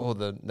 what other? Oh,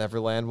 the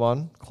Neverland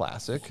one,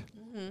 classic.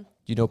 Do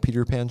you know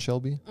Peter Pan,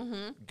 Shelby?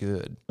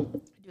 Good. I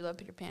do love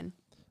Peter Pan.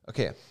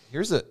 Okay,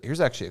 here's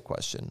actually a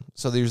question.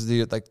 So there's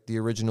the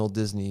original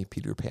Disney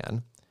Peter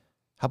Pan.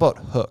 How about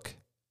Hook?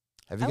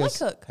 I like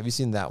Hook. Have you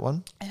seen that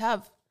one? I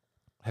have.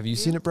 Have you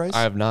seen it, Bryce?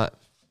 I have not.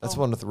 That's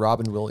one with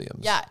Robin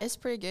Williams. Yeah, it's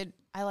pretty good.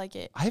 I like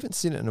it. I haven't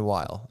seen it in a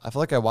while. I feel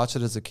like I watched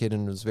it as a kid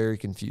and was very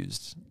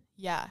confused.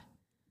 Yeah.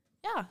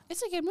 Yeah,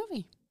 it's a good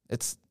movie.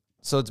 It's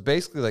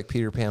basically like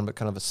Peter Pan, but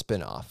kind of a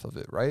spin-off of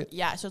it, right?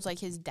 Yeah, so it's like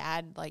his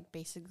dad, like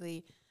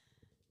basically.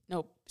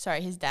 No,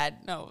 sorry, his dad.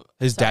 No,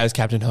 His dad's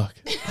Captain Hook.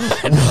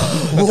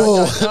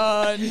 Whoa.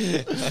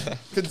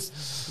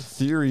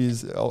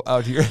 Theories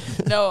out here.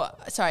 No,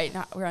 sorry,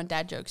 we're on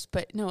dad jokes,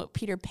 but no,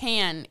 Peter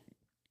Pan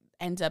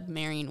ends up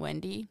marrying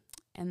Wendy,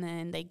 and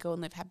then they go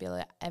and live happy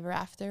ever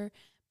after.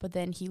 But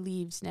then he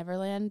leaves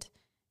Neverland,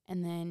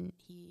 and then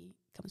he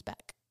comes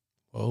back.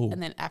 Whoa.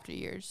 And then after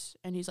years,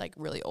 and he's like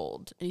really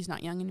old, and he's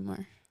not young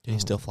anymore. Can he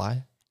still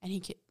fly? And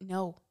he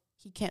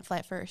can't fly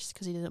at first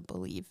because he doesn't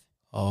believe.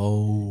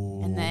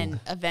 Oh. And then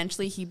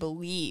eventually he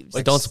believes.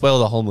 Wait, don't spoil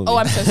the whole movie. Oh,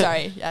 I'm so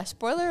sorry. Yeah,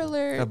 spoiler I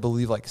alert.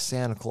 believe like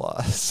Santa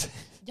Claus.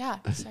 Yeah,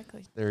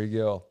 exactly. There you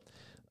go.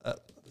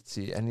 Let's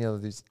see. Any other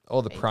these?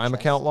 Oh, the Fake Prime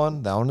trust. account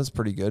one. That one is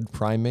pretty good.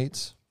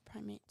 Primates.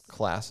 Primates.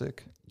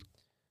 Classic.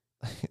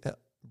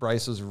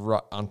 Bryce was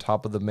on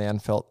top of the man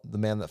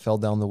that fell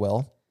down the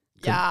well.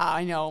 Yeah,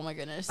 I know. Oh my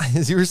goodness.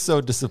 You were so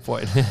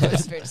disappointed. I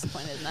was very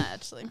disappointed in that,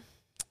 actually.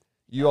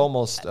 You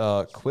almost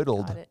Got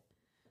quiddled. it.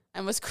 I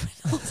almost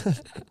quiddled.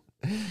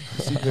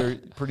 You're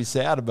pretty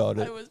sad about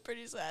I it. was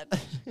pretty sad.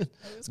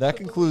 That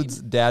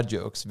concludes dad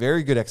jokes.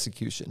 Very good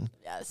execution.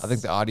 Yes. I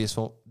think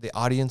the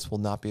audience will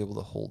not be able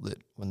to hold it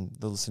when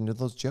they listen to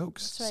those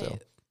jokes. That's So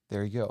right.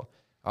 there you go.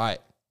 All right,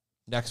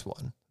 next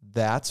one.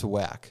 That's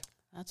whack.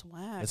 That's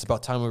whack. It's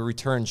about time we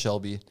return,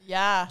 Shelby.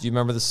 Yeah. Do you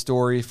remember the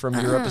story from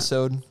your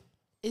episode?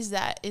 Was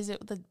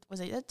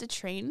it the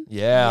train? Yeah,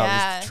 it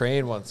Yeah. was the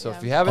train one. So Yeah.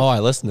 if you haven't, Oh, I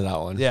listened to that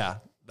one. yeah,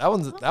 that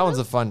one's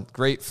a fun,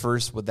 great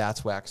first with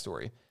That's Whack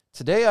story.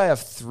 Today I have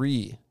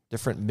 3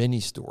 different mini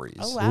stories.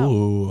 Oh, wow.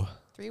 Ooh.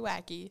 3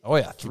 wacky. Oh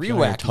yeah, 3 Keep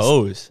you on your wacky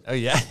toes. Oh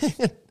yeah.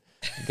 You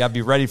gotta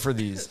be ready for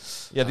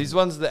these. Yeah, these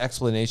ones the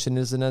explanation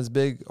isn't as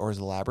big or as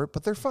elaborate,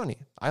 but they're funny.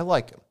 I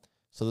like them.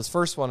 So this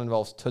first one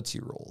involves Tootsie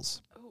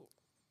Rolls.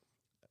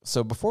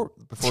 So before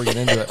we get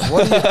into it,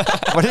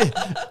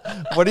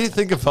 what do you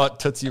think about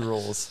Tootsie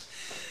Rolls?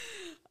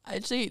 I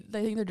think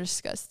they're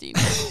disgusting.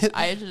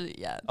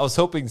 Yeah. I was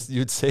hoping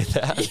you'd say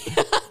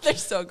that. They're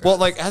so gross. Well,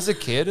 like as a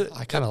kid,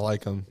 I kind of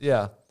like them.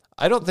 yeah,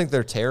 I don't think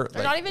they're terrible.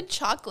 They're not even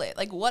chocolate.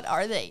 Like, what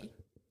are they?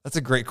 That's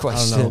a great know.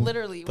 question.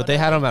 Literally. But they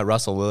had them at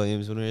Russell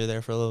Williams when we were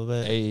there for a little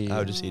bit. Hey. I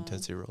would just eat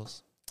Tootsie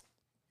Rolls.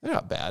 They're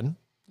not bad.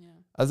 Yeah.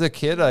 As a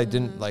kid, I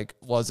didn't like.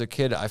 Well, as a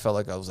kid, I felt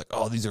like I was like,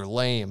 "Oh, these are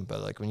lame."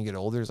 But like when you get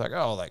older, it's like,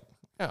 "Oh, like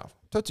yeah,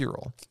 Tootsie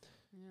Roll."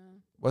 Yeah.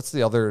 What's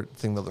the other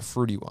thing though? The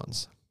fruity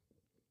ones.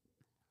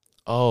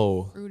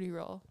 Oh. Fruity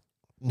roll.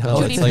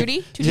 No, Tutti it's like-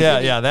 Frutti? Tutti yeah,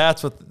 Frutti? yeah.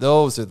 That's what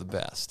those are the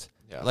best.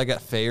 Yeah. Like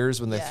at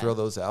fairs when they Yeah. throw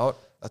those out,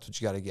 that's what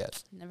you got to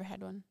get. Never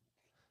had one.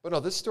 But no,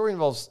 this story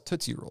involves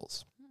Tootsie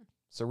Rolls.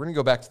 So we're gonna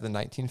go back to the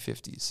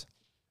 1950s.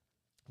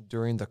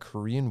 During the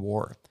Korean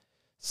War,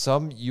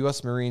 some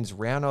U.S. Marines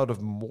ran out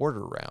of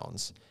mortar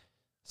rounds,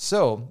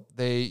 so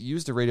they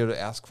used a radio to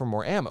ask for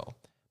more ammo.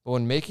 But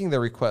when making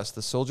their request,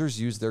 the soldiers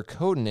used their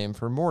code name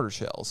for mortar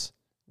shells,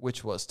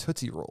 which was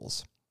Tootsie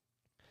Rolls.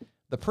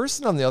 The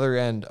person on the other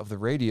end of the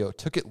radio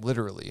took it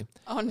literally.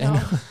 Oh, no.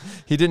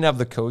 He didn't have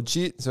the code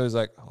sheet, so he was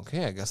like,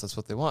 okay, I guess that's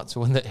what they want. So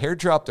when the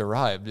airdrop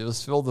arrived, it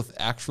was filled with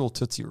actual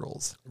Tootsie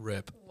Rolls.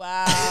 Rip.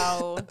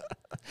 Wow.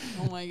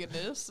 Oh, my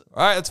goodness.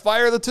 All right, let's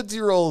fire the Tootsie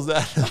Rolls. There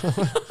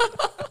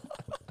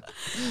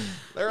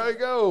I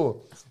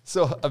go.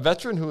 So a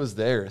veteran who was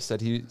there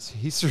said he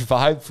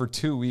survived for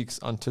 2 weeks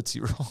on Tootsie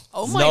Roll.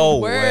 Oh, my No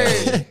word.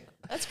 way.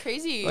 That's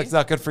crazy. It's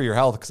not good for your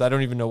health because I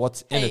don't even know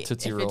what's in a Hey,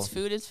 Tootsie if Roll. it's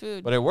food, it's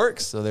food. But it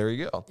works, so there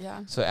you go.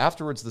 Yeah. So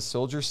afterwards, the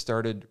soldiers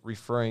started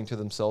referring to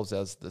themselves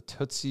as the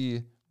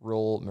Tootsie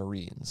Roll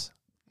Marines.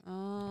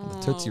 Oh.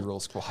 The Tootsie Roll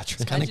Squadron.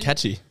 Kind of Imagine-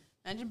 catchy.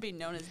 Imagine being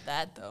known as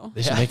that, though.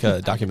 They should make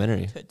a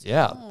documentary.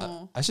 Yeah,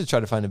 Oh. I should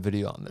try to find a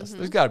video on this.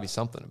 There's got to be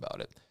something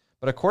about it.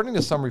 But according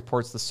to some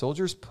reports, the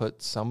soldiers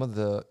put some of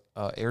the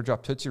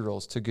airdrop Tootsie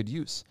Rolls to good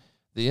use.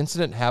 The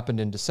incident happened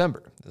in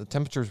December. The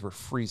temperatures were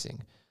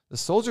freezing. The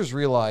soldiers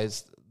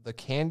realized the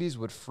candies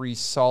would freeze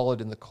solid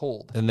in the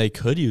cold. And they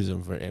could use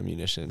them for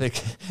ammunition. They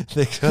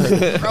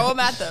could. Throw them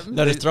at them.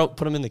 No, just put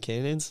them in the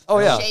cannons. Oh,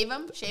 yeah. Shave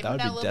them That down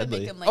would a be little deadly. bit,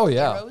 make them like Oh,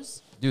 yeah.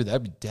 arrows. Dude,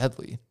 that'd be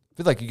deadly. I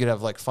feel like you could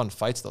have like fun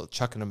fights though,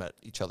 chucking them at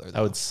each other. That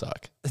though. would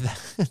suck.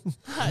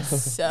 That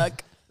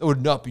suck. That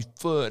would not be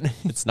fun.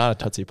 It's not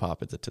a Tootsie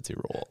Pop. It's a Tootsie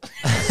Roll.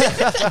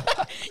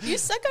 You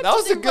suck on That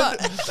was Tootsie a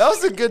good. Rolls. That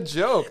was a good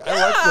joke. I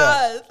like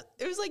that.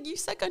 It was like you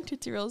suck on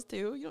Tootsie Rolls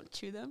too. You don't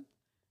chew them.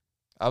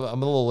 I'm a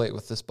little late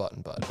with this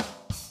button, bud.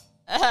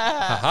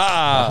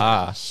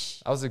 Aha.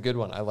 That was a good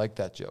one. I like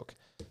that joke.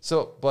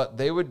 So, but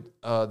they would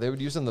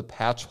use them to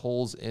patch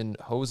holes in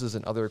hoses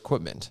and other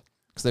equipment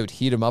because they would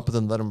heat them up and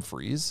then let them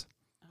freeze.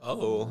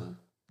 Oh.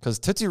 Because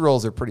Tootsie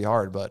Rolls are pretty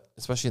hard, but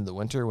especially in the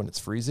winter when it's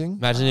freezing.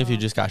 Imagine if you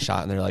just got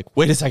shot and they're like,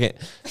 wait a second.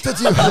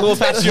 Tootsie We'll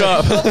patch you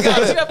up.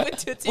 Got you up with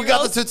Tootsie We got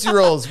Rolls. the Tootsie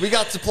Rolls. We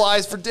got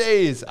supplies for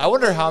days. I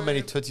wonder how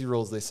many Tootsie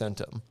Rolls they sent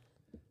him.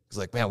 It's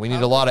like, man, we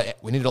need a lot of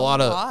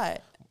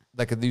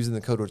like using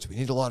the code words. We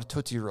need a lot of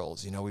Tootsie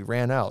Rolls. You know, we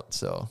ran out,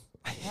 so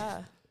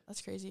Yeah,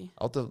 that's crazy.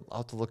 I'll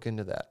have to look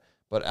into that.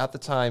 But at the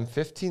time,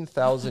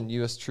 15,000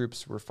 U.S.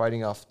 troops were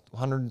fighting off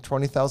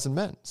 120,000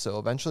 men. So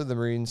eventually, the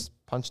Marines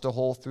punched a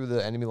hole through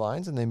the enemy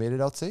lines and they made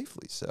it out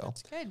safely. So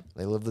That's good.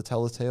 they lived to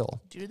tell the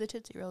tale. Do the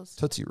Tootsie Rolls.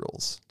 Tootsie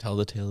Rolls. Tell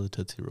the tale of the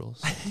Tootsie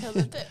Rolls.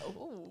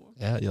 Ooh,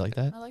 Yeah, you like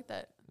that? I like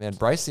that. Man,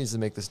 Bryce needs to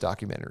make this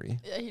documentary.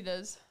 Yeah, he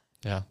does.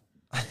 Yeah.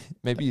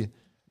 Maybe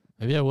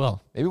Maybe I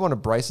will. one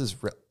of Bryce's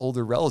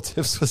older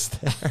relatives was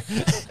there.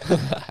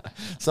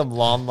 Some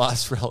long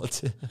lost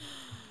relative.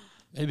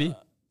 Maybe.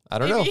 I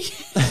don't know.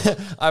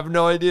 I have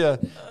no idea.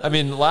 I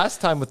mean,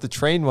 last time with the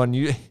train one,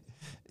 you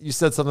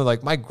said something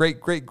like, my great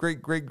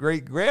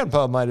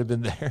grandpa might have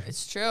been there.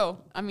 It's true.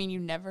 I mean, you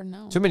never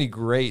know. Too many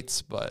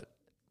greats, but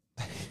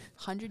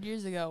 100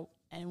 years ago,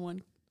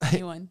 anyone.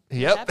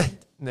 yep. happened.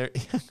 There.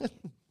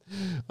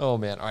 Oh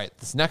man. All right.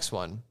 This next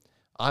one,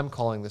 I'm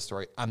calling this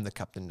story, I'm the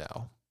captain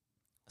now.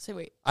 Say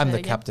wait. I'm say the that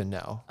again? captain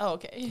now. Oh,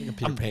 okay.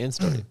 Peter Pan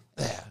story.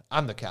 Yeah,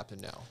 I'm the captain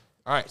now.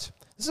 All right.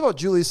 This is about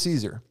Julius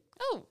Caesar.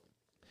 Oh,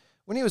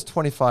 When he was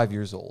 25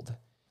 years old,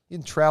 he'd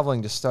been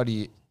traveling to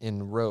study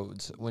in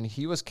Rhodes when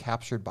he was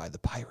captured by the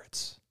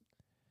pirates.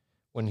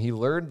 When he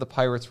learned the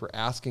pirates were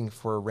asking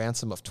for a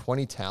ransom of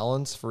 20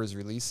 talents for his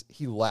release,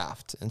 he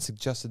laughed and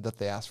suggested that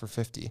they ask for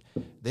 50.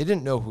 They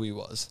didn't know who he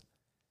was.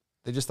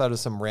 They just thought it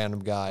was some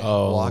random guy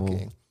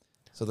walking.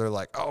 So they're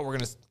like, oh, we're going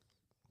to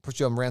put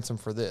you on ransom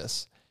for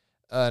this.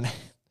 And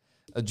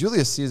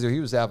Julius Caesar, he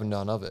was having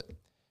none of it.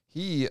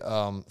 He,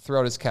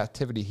 throughout his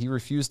captivity, he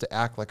refused to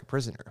act like a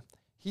prisoner.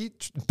 He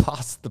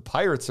bossed the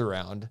pirates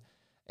around,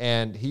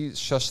 and he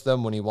shushed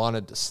them when he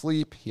wanted to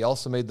sleep. He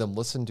also made them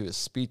listen to his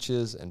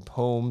speeches and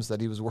poems that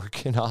he was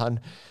working on.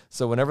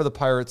 So whenever the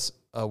pirates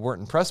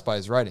weren't impressed by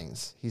his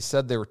writings, he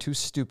said they were too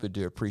stupid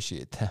to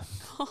appreciate them.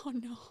 oh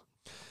no.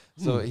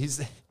 So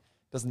he's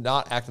does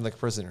not acting like a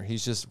prisoner.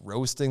 He's just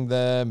roasting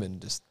them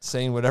and just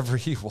saying whatever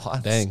he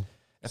wants. Dang.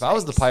 If I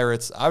was the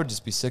pirates, I would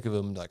just be sick of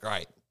him and be like, all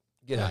right,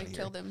 get out I of here.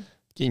 killed him.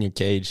 Get in your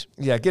cage.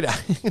 Yeah, get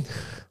out.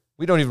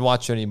 We don't even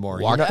watch you anymore.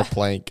 Walk the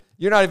plank.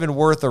 You're not even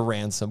worth a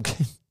ransom.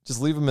 Just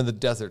leave him in the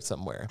desert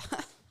somewhere.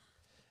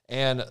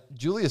 And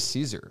Julius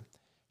Caesar,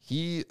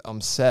 he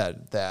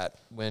said that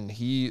when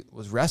he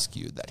was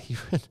rescued, that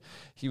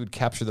he would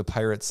capture the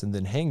pirates and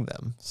then hang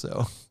them.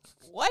 So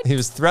What? he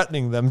was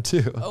threatening them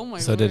too. Oh my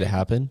god. So did it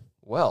happen?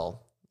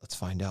 Well, let's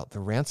find out. The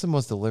ransom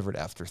was delivered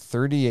after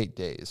 38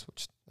 days,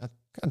 which that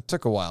kind of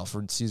took a while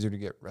for Caesar to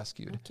get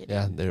rescued.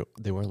 Yeah,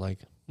 they weren't like,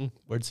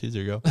 where'd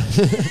Caesar go?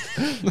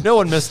 No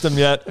one missed him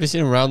yet. Have you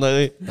seen him around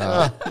lately?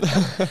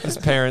 His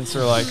parents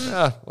are like,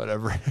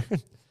 whatever.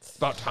 It's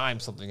about time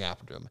something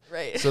happened to him.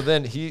 Right. So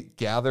then he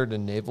gathered a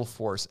naval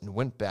force and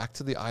went back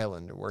to the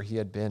island where he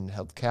had been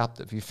held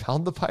captive. He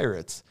found the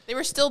pirates. They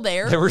were still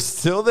there. They were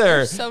still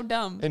there. so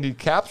dumb. And he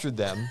captured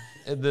them.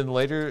 And then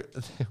later,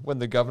 when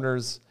the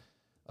governors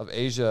of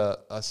Asia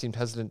seemed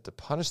hesitant to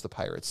punish the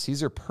pirates,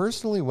 Caesar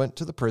personally went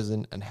to the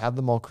prison and had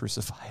them all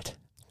crucified.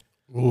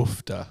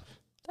 Oofda.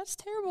 That's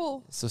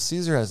terrible. So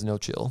Caesar has no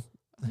chill.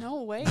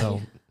 No way.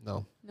 No.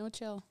 No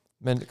chill.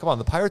 Man, come on.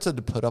 The pirates had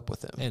to put up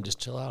with him. Man, just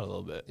chill out a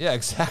little bit. Yeah,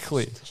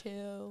 exactly.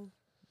 Chill.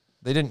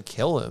 They didn't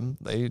kill him.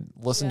 They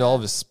listened to all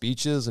of his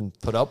speeches and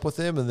put up with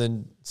him. And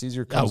then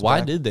Caesar Yeah, comes why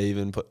back. did they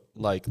even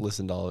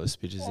listen to all of his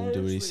speeches and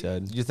do what he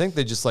said? You think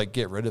they just like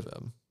get rid of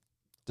him?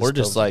 Or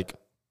just like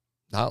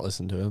not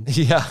listen to him.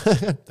 Yeah.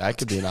 That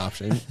could be an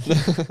option.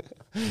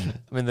 I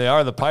mean, they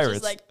are the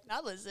pirates. Just like,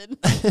 not listen.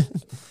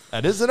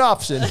 That is an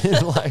option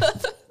in life.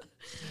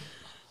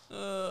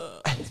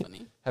 That's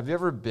funny. Have you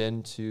ever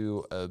been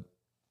to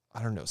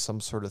some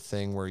sort of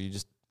thing where you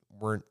just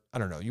weren't,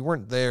 you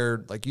weren't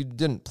there, like you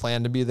didn't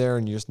plan to be there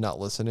and you're just not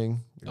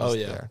listening? You're just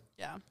there.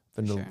 Yeah.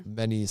 Been to sure.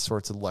 many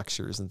sorts of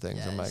lectures and things.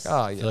 I'm like, Yes. yes.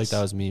 I feel like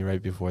that was me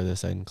right before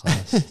this in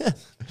class.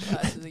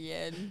 Classes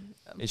again.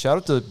 Hey, shout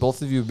out to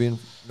both of you being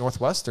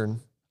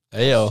Northwestern,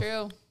 Heyo.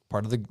 True.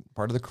 part of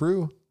the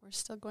crew. We're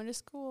still going to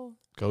school.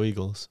 Go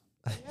Eagles.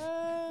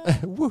 Yeah.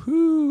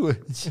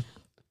 Woohoo!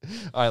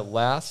 All right,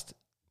 last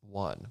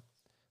one.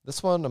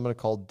 This one I'm going to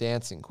call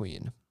Dancing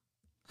Queen.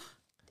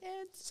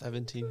 Dance.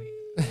 17.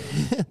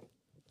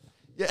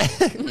 Yeah.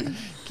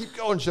 Keep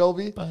going,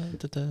 Shelby.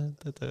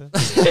 Da-da-da-da.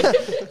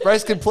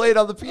 Bryce can play it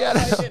on the Oh piano.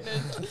 my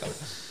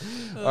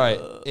goodness. All right.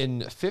 In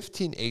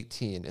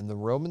 1518, in the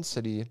Roman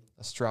city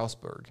of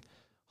Strasbourg,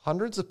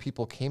 hundreds of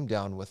people came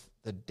down with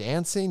the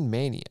dancing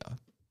mania.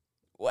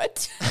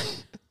 What?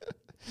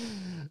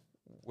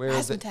 Where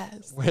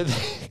Razzmatazz.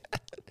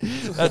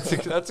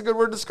 that's a good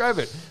word to describe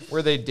it.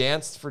 Where they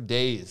danced for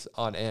days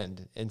on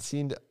end and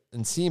seemed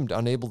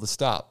unable to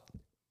stop.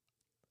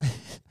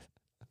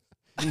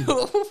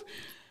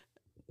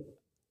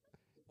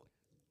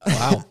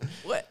 Wow.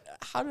 What?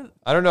 How did?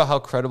 I don't know how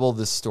credible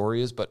this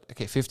story is, but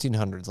okay,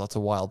 1500s, lots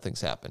of wild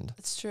things happened.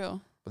 It's true.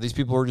 But these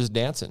people were just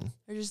dancing.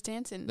 They're just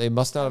dancing. They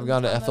must not have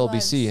gone to Having fun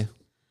with FLBC.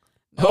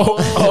 their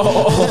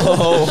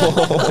Oh,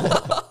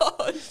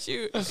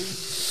 shoot.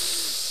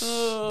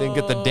 Didn't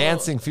get the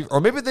dancing fever,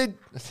 or maybe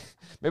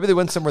they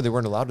went somewhere they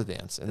weren't allowed to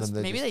dance, and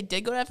then Maybe they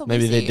did go to FLBC.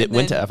 Maybe they and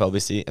went to then-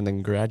 FLBC and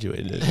then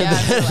graduated.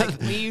 Yeah, they're like,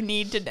 we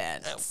need to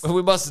dance.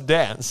 we must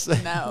dance.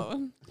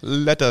 No.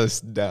 Let us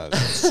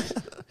dance.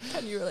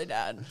 Can you really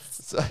dance?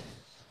 So,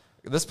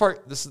 this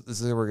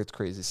is where it gets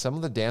crazy. Some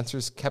of the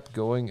dancers kept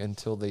going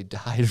until they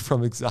died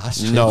from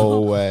exhaustion. No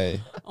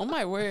way. Oh,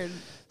 my word.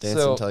 Dance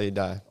So- until you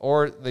die.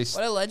 Or they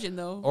What a legend,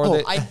 though. Or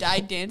they- I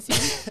died dancing.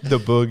 The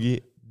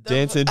boogie.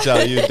 Dance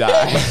until you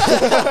die.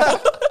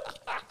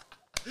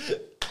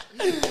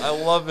 I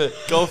love it.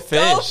 Go fish.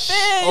 Go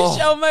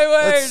fish! Oh, my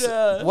That's-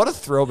 word. what a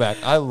throwback.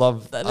 I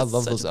love That is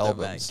those such a throwback.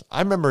 albums.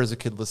 I remember as a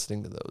kid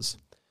listening to those.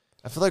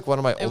 I feel like one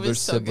of my older was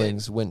so good.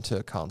 siblings went to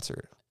a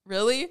concert.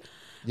 Really?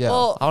 Yeah.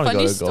 Well, I wanna go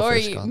funny to a Go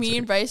Fish story. concert. Me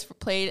and Bryce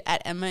played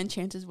at Emma and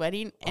Chance's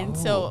wedding, and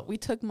so we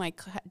took my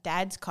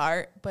dad's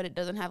cart, but it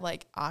doesn't have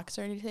like aux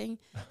or anything,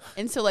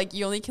 and so like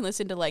you only can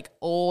listen to like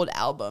old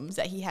albums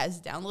that he has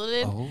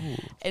downloaded. Oh.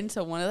 And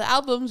so one of the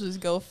albums was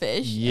Go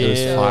Fish. Yeah. It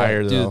was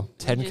fire, Dude, though.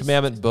 Ten Just-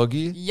 Commandment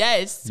Boogie.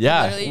 Yes.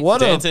 Yeah. Literally.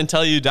 What a- Dance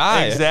until you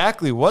die.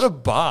 Exactly. What a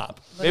bop.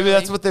 Maybe Literally.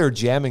 that's what they were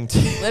jamming to.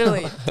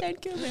 Literally. Ten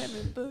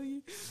Commandment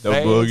Boogie. The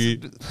Right?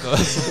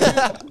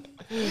 boogie.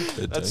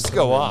 Let's just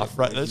go off,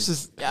 right? Let's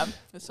just. Yeah.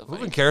 That's so Who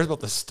even funny. cares about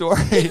the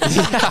story?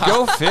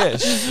 Go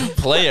Fish.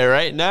 Play it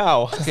right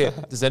now. Okay.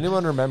 Does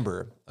anyone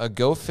remember?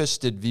 Go Fish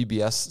did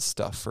VBS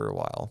stuff for a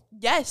while.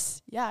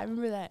 Yes. Yeah, I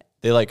remember that.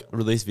 They like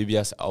release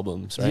VBS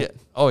albums, right? Yeah.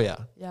 Oh yeah.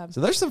 Yeah.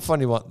 So there's some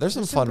funny one. There's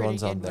some There's some fun pretty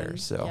ones on good there.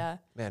 ones, So yeah.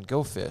 man,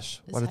 Go Fish.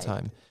 It's What a hype.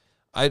 time.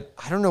 I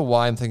don't know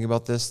why I'm thinking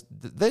about this.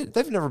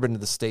 They've never been to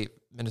the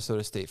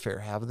Minnesota State Fair,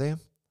 have they?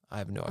 I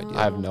have no idea.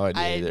 I have no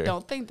idea I either.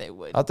 don't think they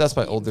would. I'll ask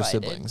my be older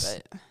invited, siblings.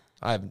 but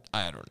I don't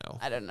know.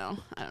 I don't know.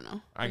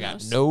 I Who got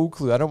knows? no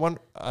clue. I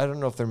don't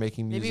know if they're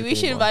making music. Maybe we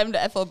should anymore. invite him to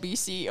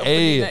FLBC opening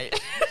Hey.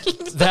 night.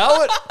 That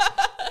would.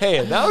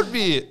 Hey, that'd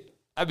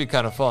be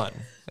kind of fun.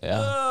 Yeah.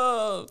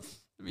 Oh,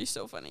 it'd be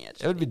so funny. It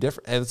Actually, would be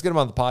different. Hey, let's get them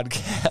on the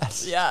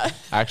podcast. yeah.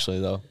 Actually,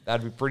 though.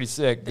 That'd be pretty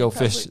sick. They'd Go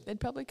probably- Fish. They'd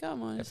probably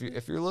come on.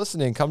 If you're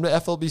listening, come to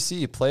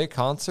FLBC, play a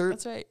concert.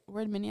 That's right.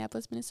 We're in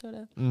Minneapolis,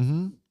 Minnesota.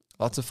 Mm-hmm.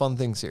 Lots of fun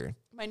things here.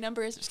 My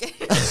number is. Just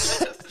kidding.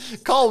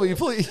 Call me,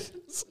 please.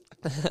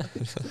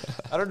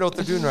 I don't know what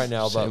they're doing right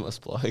now, but Shameless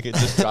plug. It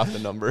just dropped the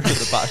number of the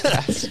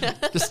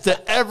podcast. just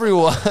to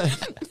everyone.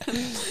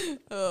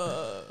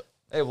 Oh,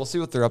 Hey, we'll see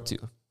what they're up to.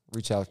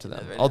 Reach out to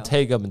them. Never I'll know.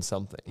 tag them in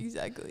something.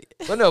 exactly.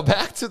 But no,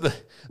 back to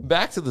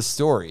the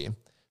story.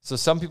 So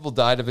some people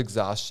died of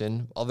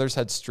exhaustion. Others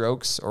had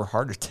strokes or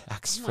heart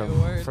attacks Oh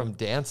my word. from I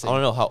dancing.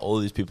 don't know how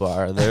old these people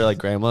are. They're like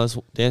grandmas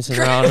dancing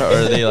around, or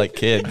are they like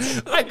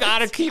kids? I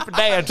gotta keep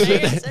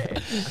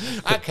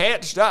dancing. I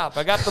can't stop.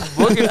 I got the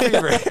boogie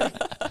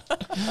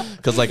fever.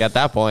 Because like at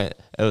that point,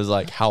 it was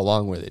like, how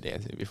long were they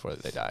dancing before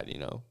they died? You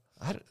know?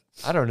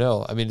 I don't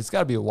know. I mean, it's got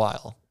to be a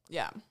while.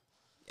 Yeah.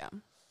 Yeah.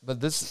 But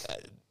this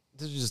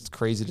is just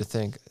crazy to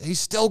think. He's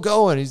still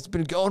going. He's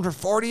been going for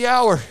 40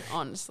 hours.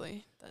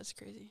 Honestly, that's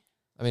crazy.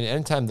 I mean,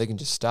 anytime they can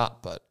just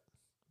stop, but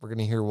we're going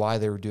to hear why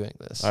they were doing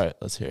this. All right,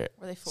 let's hear it.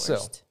 Were they So-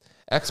 forced?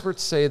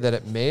 Experts say that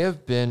it may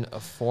have been a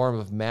form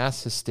of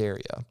mass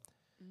hysteria.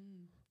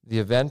 The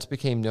event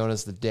became known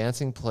as the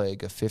Dancing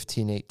Plague of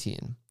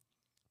 1518.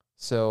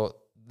 So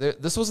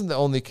this wasn't the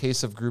only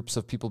case of groups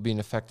of people being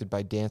affected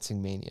by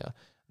dancing mania.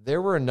 There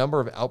were a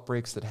number of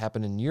outbreaks that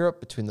happened in Europe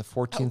between the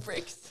 14th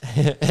Outbreaks.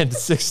 and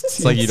 16th.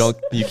 It's like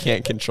you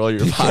can't control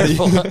your body.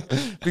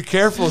 Be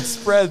careful, it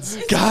spreads.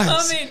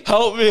 Guys, Coming.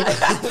 help me.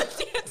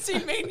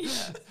 Dancing mania.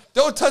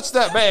 Don't touch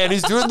that man.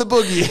 He's doing the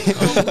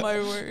boogie. Oh my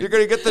word. You're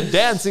going to get the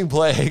dancing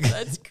plague.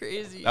 That's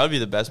crazy. That would be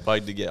the best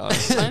bug to get on.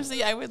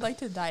 Honestly, I would like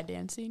to die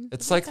dancing.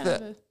 It's That'd like be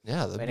kind that. of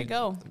Yeah, that'd way to be,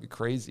 go. That'd be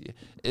crazy.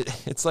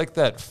 It's like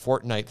that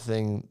Fortnite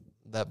thing,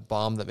 that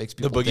bomb that makes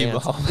The people boogie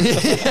dance. bomb.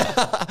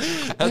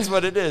 Yeah, that's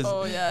what it is.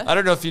 Oh, yeah. I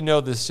don't know if you know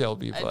this,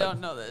 Shelby, I but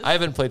don't know this. I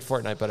haven't played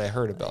Fortnite, but I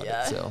heard about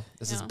Yeah. it. So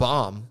this is Yeah.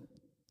 bomb.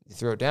 You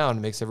throw it down, it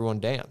makes everyone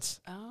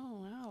dance, Oh,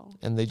 wow.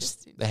 and they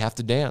Interesting. they have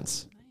to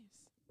dance. Nice.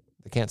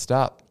 They can't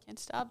stop. Can't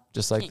stop.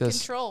 Just like Can't this.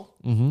 control.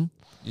 Mm-hmm. You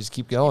just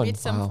keep going. Maybe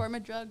it's some Wow. form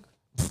of drug.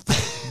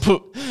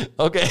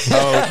 Okay.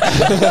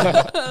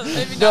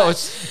 Maybe No, not.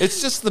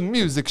 it's just the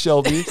music,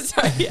 Shelby.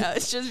 Sorry, yeah,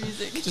 it's just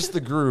music. Just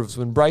the grooves.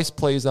 When Bryce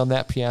plays on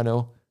that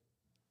piano,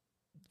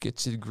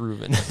 gets you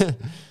grooving.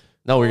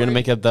 No, we're gonna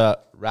make it the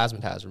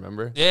razzmatazz.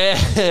 Remember?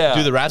 Yeah.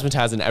 Do the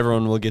razzmatazz, and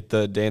everyone will get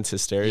the dance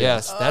hysteria.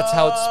 Yes, that's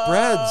how it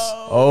spreads.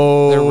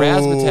 Oh, They're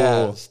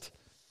razzmatazzed.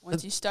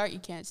 Once you start, you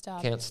can't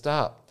stop. Can't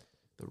stop.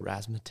 The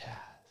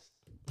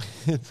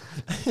razzmatazz.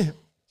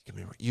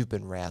 You've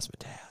been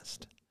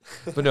razzmatazzed.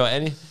 But no,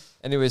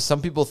 anyways,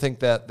 some people think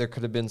that there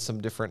could have been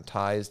some different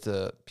ties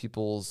to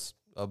people's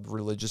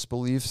religious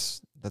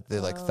beliefs, that they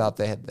thought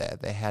they had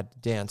to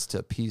dance to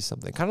appease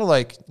something. Kind of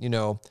like,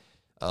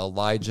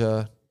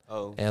 Elijah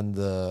and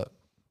the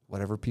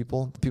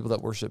people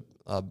that worship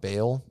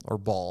Baal or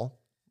Baal,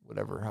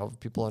 whatever, how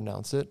people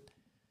announce it,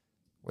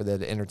 where they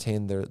had to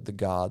entertain the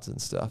gods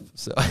and stuff.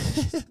 So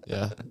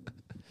Yeah.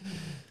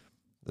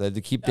 they had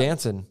to keep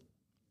dancing.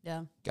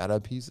 Yeah. Gotta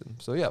appease them.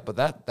 So yeah, but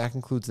that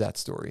concludes that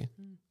story.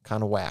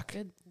 Kind of whack.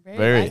 Good.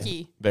 Very,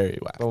 wacky. very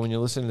whack. But when you're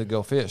listening to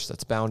Go Fish,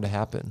 that's bound to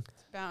happen.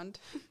 Bound.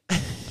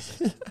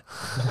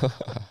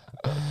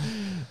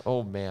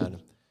 Oh man.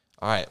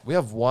 All right, we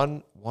have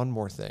one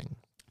more thing.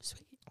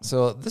 Sweet.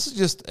 So this is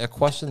just a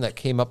question that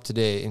came up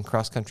today in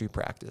cross country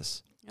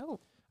practice. Oh.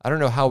 I don't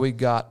know how we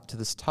got to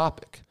this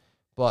topic,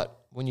 but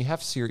when you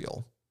have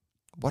cereal,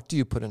 what do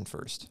you put in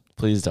first?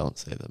 Please don't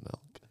say the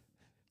milk.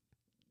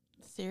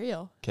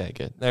 Cereal. Okay,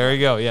 good. There you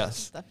go.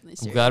 Yes. Definitely I'm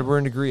cereal. glad we're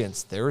in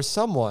agreement. There is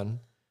someone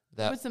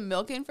that Put some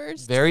milk in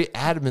first? very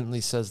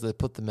adamantly says they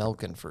put the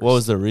milk in first. What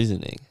was the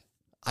reasoning?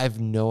 I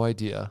have no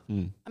idea.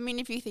 I mean,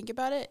 if you think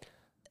about it,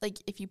 like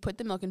if you put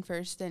the milk in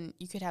first, then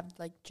you could have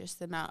like just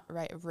the amount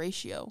right of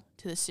ratio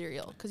to the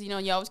cereal, because you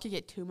always could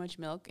get too much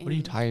milk. What are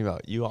you talking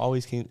about? You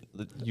always can.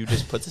 You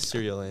just put the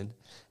cereal in,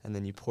 and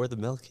then you pour the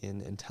milk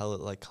in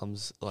until it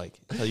comes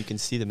until you can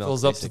see the milk.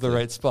 Fills up to the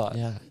right spot.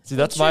 Yeah. See,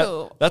 that's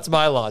True.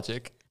 my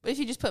logic. But if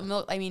you just put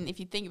milk, I mean, if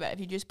you think about it, if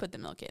you just put the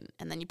milk in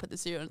and then you put the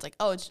cereal, it's like,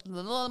 oh, it's a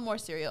little more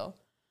cereal,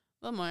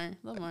 a little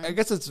more. I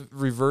guess it's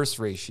reverse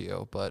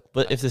ratio, but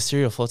But if the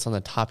cereal floats on the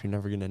top, you're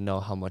never gonna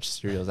know how much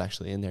cereal is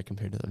actually in there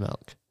compared to the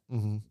milk.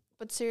 mm-hmm.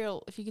 But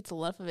cereal, if you get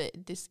enough of it,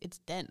 it's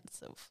dense,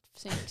 so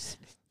sinks.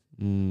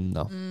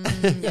 No.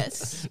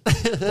 Yes.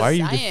 Why are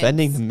you Science.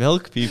 defending the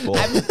milk people?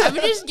 I'm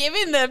just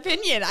giving the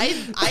opinion.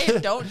 I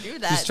don't do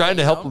that. He's trying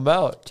to help them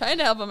out. Trying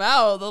to help them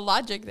out. The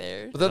logic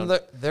there. But then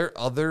their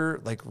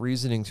other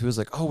reasoning too is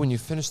when you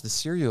finish the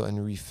cereal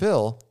and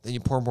refill, then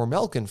you pour more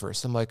milk in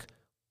first. I'm like,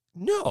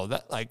 no,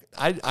 that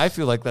I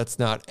feel like that's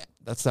not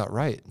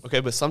right. Okay,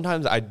 but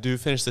sometimes I do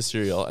finish the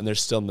cereal and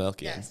there's still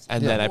milk in, Yes.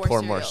 and Yeah. then I More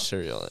pour more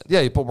cereal. cereal in.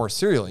 Yeah, you put more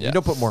cereal in. Yeah. You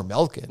don't put more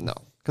milk in. No.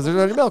 Because there's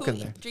already milk Who in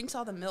there. drinks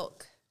all the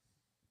milk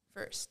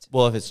first?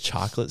 Well, if it's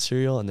chocolate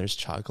cereal and there's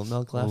chocolate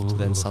milk left,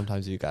 then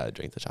sometimes you gotta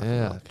drink the chocolate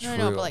Yeah. milk.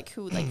 No, True. but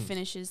who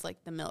finishes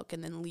the milk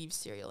and then leaves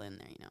cereal in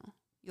there?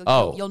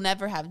 You'll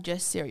never have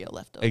just cereal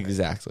left over.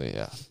 Exactly,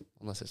 yeah.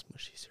 Unless it's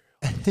mushy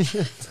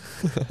cereal.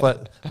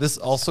 But this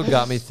also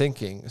got me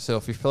thinking. So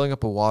if you're filling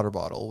up a water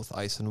bottle with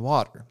ice and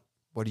water,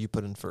 what do you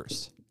put in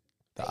first?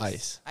 The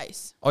ice.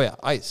 Ice. Oh yeah,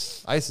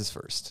 ice. Ice is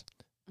first.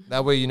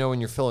 That way when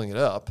you're filling it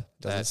up,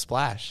 Doesn't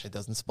splash. it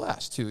doesn't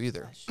splash too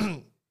either.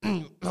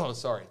 Oh,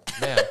 sorry.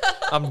 Man,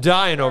 I'm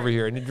dying over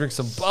here. I need to drink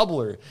some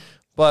bubbler.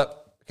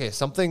 But okay,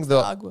 something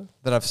Agua.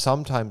 that I've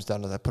sometimes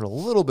done is I put a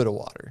little bit of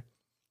water.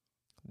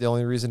 The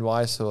only reason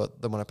why, so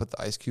then when I put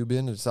the ice cube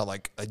in, it's not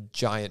like a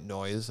giant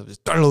noise of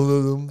just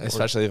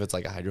Especially if it's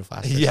like a hydro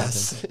flask. Or yes.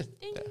 something.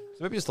 Yeah. So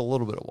maybe just a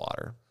little bit of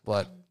water,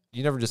 but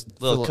you never just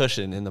Little fill it-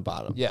 cushion in the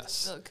bottom.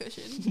 Yes. Little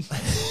cushion.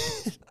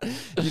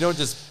 You don't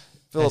just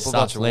fill I up a bunch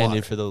stopped of landing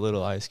water. for the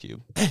little ice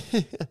cube.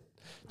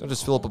 Don't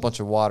just fill up a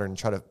bunch of water and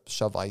try to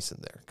shove ice in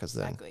there, because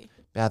then Exactly.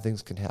 bad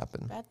things can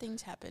happen. Bad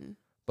things happen.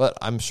 But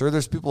I'm sure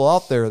there's people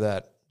out there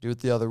that do it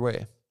the other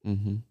way.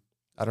 Mm-hmm.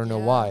 I don't know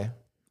Yeah. why.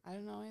 I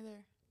don't know either.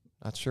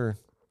 Not sure.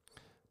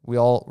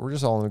 We're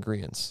just all in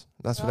agreement.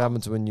 That's what Well-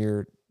 happens when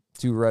you're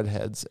two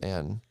redheads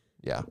and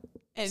yeah.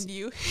 And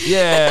you?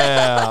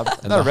 Yeah. And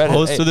not a the redhead.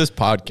 host Hey, of this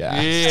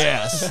podcast.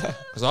 yes.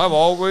 Because I'm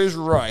always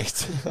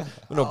right.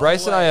 No,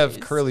 Bryce and I have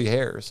Always. curly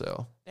hair,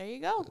 so There you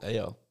go. Hey,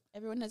 yo.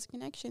 Everyone has a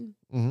connection.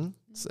 in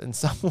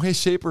some way,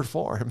 shape, or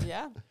form.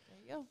 Yeah. There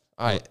you go.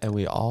 All right. And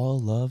we all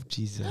love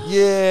Jesus.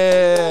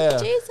 Yeah.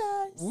 Jesus.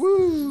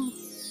 Woo.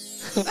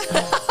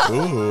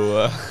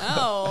 Ooh.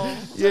 Oh.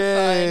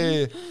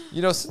 Yay.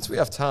 Since we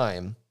have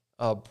time,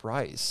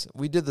 Bryce,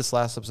 we did this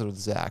last episode with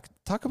Zach.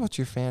 Talk about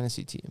your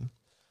fantasy team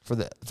for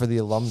the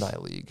alumni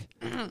league.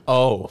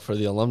 Oh, for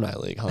the alumni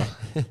league, huh?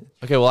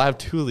 Okay, well, I have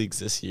 2 leagues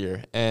this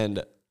year,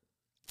 and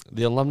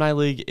the alumni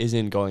league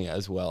isn't going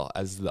as well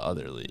as the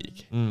other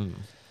league. Who's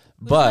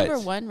But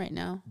number one right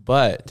now?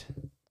 but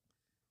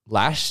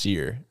last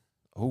year,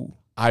 Oh.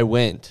 I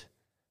went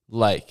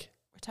like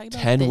We're talking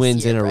about 10 this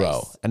wins year, in a Bryce.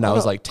 row, and Oh, I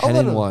was no. like I'll 10 let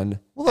and him- 1,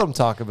 We'll let him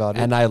talk about it.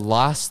 and I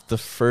lost the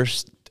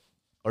first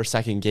or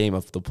second game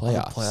of the Oh,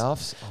 playoffs.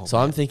 playoffs? Oh, So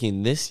man. I'm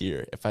thinking this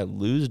year, if I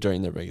lose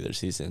during the regular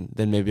season,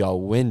 then maybe I'll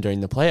win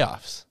during the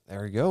playoffs.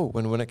 There you go.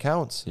 When it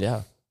counts.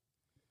 Yeah.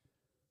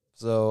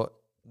 So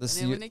This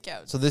And then year, when it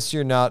counts. so this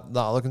year not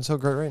looking so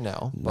great right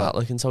now. Not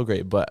looking so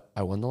great, but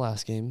I won the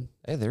last game.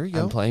 Hey, there you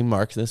go. I'm playing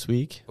Mark this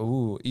week.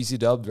 Ooh, easy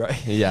dubbed,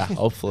 right? Yeah,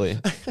 hopefully.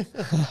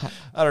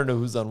 I don't know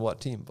who's on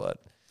what team,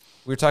 but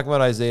we were talking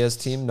about Isaiah's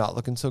team not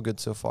looking so good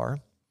so far.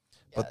 Yeah,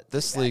 But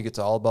this pretty bad. league, it's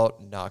all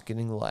about not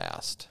getting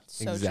last.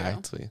 So true.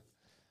 Exactly.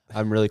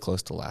 I'm really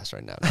close to last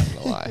right now, not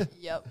gonna lie.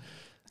 Yep.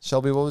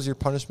 Shelby, what was your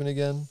punishment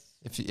again?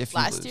 If you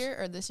Last lose? year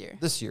or this year?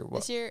 This year. What?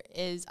 This year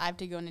is I have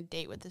to go on a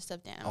date with the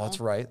stuffed animal. Oh, that's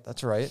right.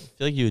 That's right. I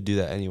feel like you would do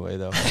that anyway,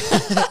 though.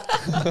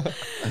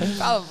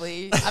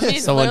 Probably. I mean,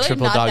 it's Someone literally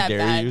triple not dog that dare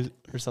bad. you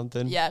or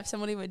something. Yeah, if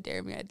somebody would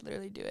dare me, I'd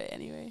literally do it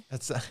anyway.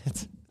 It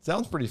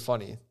sounds pretty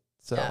funny.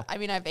 So, Yeah, I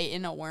mean, I've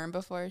eaten a worm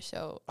before,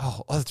 so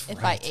oh, that's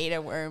if right. I ate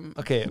a worm,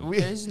 Okay,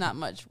 there's not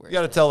much work. you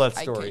got to tell that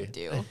I story. could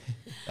do.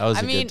 That was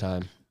I a mean, good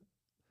time.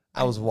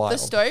 That was wild. The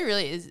story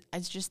really is,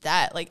 it's just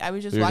that. Like, I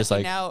was just We were walking just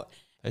like, out.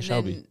 Hey, and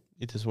Shelby, then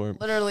eat this worm.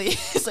 Literally,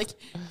 it's like,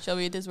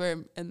 Shelby, eat this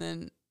worm. And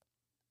then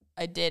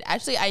I did.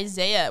 Actually,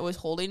 Isaiah was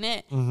holding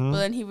it, Mhm. but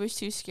then he was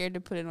too scared to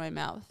put it in my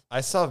mouth.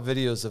 I saw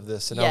videos of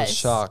this and I was Yes.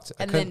 shocked.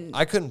 And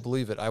I couldn't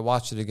believe it. I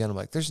watched it again. I'm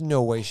like, there's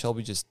no way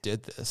Shelby just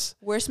did this.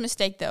 Worst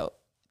mistake, though.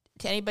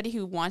 To anybody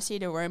who wants to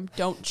eat a worm,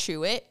 don't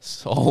chew it.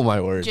 Oh, my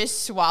word.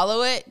 Just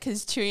swallow it,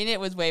 because chewing it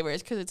was way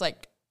worse, because it's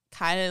like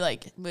kind of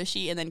like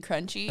mushy and then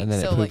crunchy. And then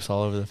so it poops like,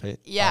 all over the face.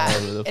 yeah, all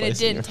over the and place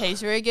it in didn't your-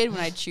 taste very good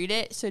when I chewed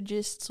it. So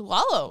just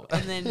swallow,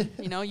 and then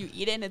you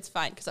eat it and it's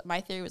fine. Because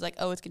my theory was like,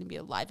 oh, it's gonna be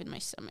alive in my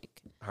stomach,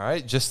 All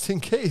right, just in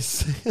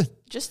case.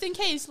 just in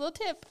case. Little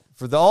tip.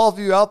 For all of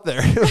you out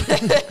there.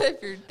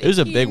 If you're It was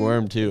a big thinking.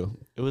 worm, too.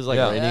 It was like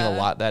Yeah. raining a Yeah.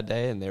 lot that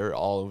day, and they were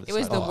all over the It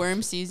was side. the Oh.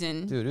 worm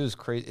season. Dude, it was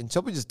crazy. And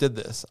Shelby just did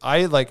this.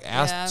 I asked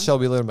Yeah.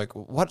 Shelby later, I'm like,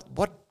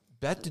 what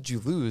bet did you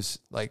lose?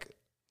 Like,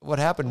 what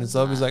happened? And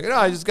Shelby's like, no,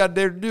 I just got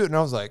there to do it. And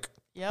I was like,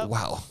 Yep.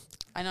 wow.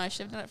 I know. I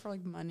should have done it for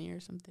like money or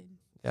something.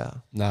 Yeah.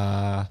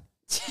 Nah.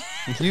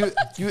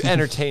 You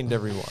entertained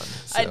everyone.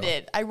 I so.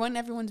 did. I won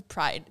everyone's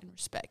pride and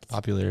respect.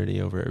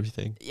 Popularity over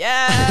everything.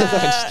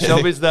 Yeah.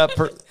 Shelby's that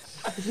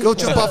go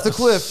jump off the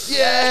cliff.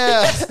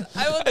 Yeah.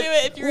 I will do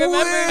it if you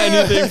remember.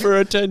 Anything for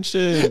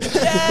attention.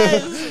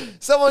 Yes.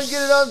 Someone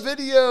get it on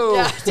video.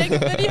 Yeah. Take a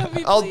video of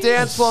me. I'll please.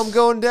 dance while I'm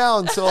going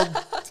down. So I'll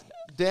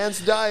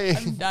dance dying.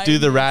 I'm dying. Do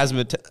the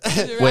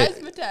razzmatazz. The Wait.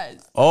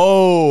 razzmatazz.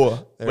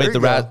 Oh. There Wait, you the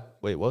go.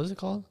 Wait, what was it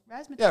called?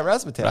 Razzmatazz. Yeah,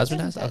 razzmatazz.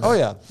 Razzmatazz? Okay. Oh,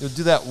 yeah. You'll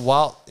do that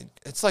while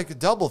it's like a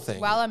double thing.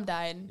 While I'm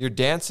dying. You're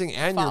dancing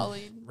and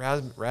Falling.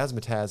 you're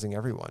razzmatazzing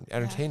everyone,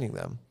 entertaining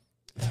them.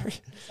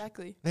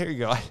 Exactly. There you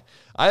go.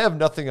 I have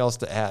nothing else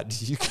to add.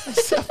 Do you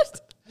guys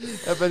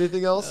have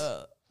anything else?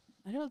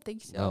 I don't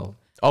think so. No.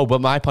 Oh,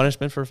 but my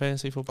punishment for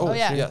fantasy football Oh,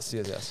 yeah. Yes.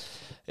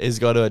 is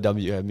go to a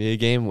WNBA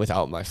game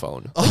without my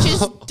phone. Which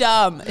is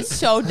dumb. It's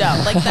so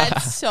dumb. Like,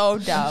 that's so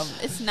dumb.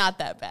 It's not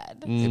that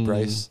bad. Hey,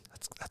 Bryce,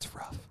 that's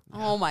rough.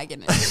 Oh, my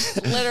goodness.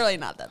 Literally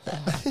not that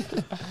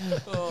bad.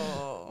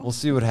 Oh. We'll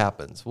see what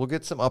happens. We'll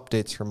get some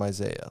updates from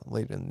Isaiah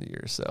later in the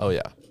year. So Oh,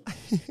 yeah.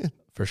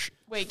 For sure.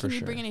 Wait, For can you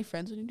sure. bring any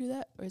friends when you do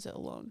that? Or is it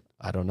alone?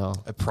 I don't know.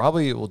 it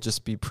probably will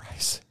just be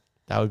Bryce.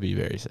 That would be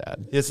very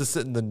sad. He has to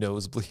sit in the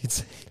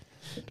nosebleeds.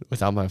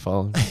 Without my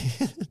phone.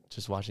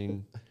 Just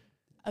watching.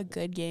 A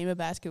good game of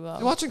basketball.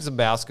 He's watching some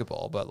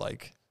basketball, but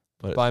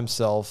But by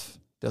himself,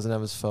 doesn't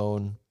have his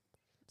phone,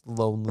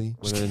 lonely.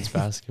 women's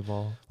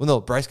basketball. Well, no,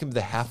 Bryce can be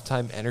the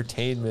halftime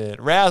entertainment.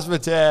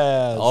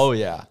 Razzmatazz. Oh,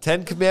 yeah.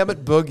 10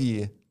 Commandment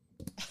Boogie.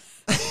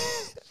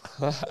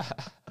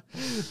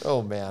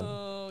 Oh, man.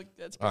 Oh,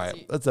 that's All crazy.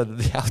 right, let's end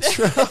the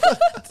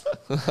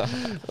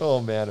outro.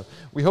 Oh, man.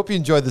 We hope you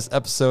enjoyed this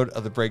episode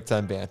of the Break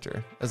Time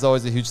Banter. As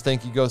always, a huge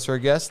thank you goes to our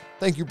guest.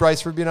 Thank you, Bryce,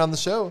 for being on the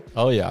show.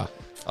 Oh, yeah.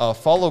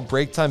 Follow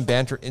Break Time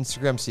Banter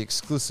Instagram to see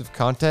exclusive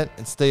content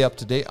and stay up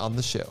to date on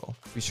the show.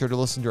 Be sure to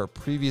listen to our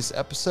previous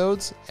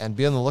episodes and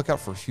be on the lookout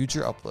for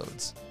future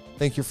uploads.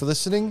 Thank you for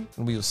listening,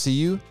 and we will see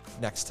you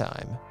next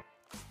time.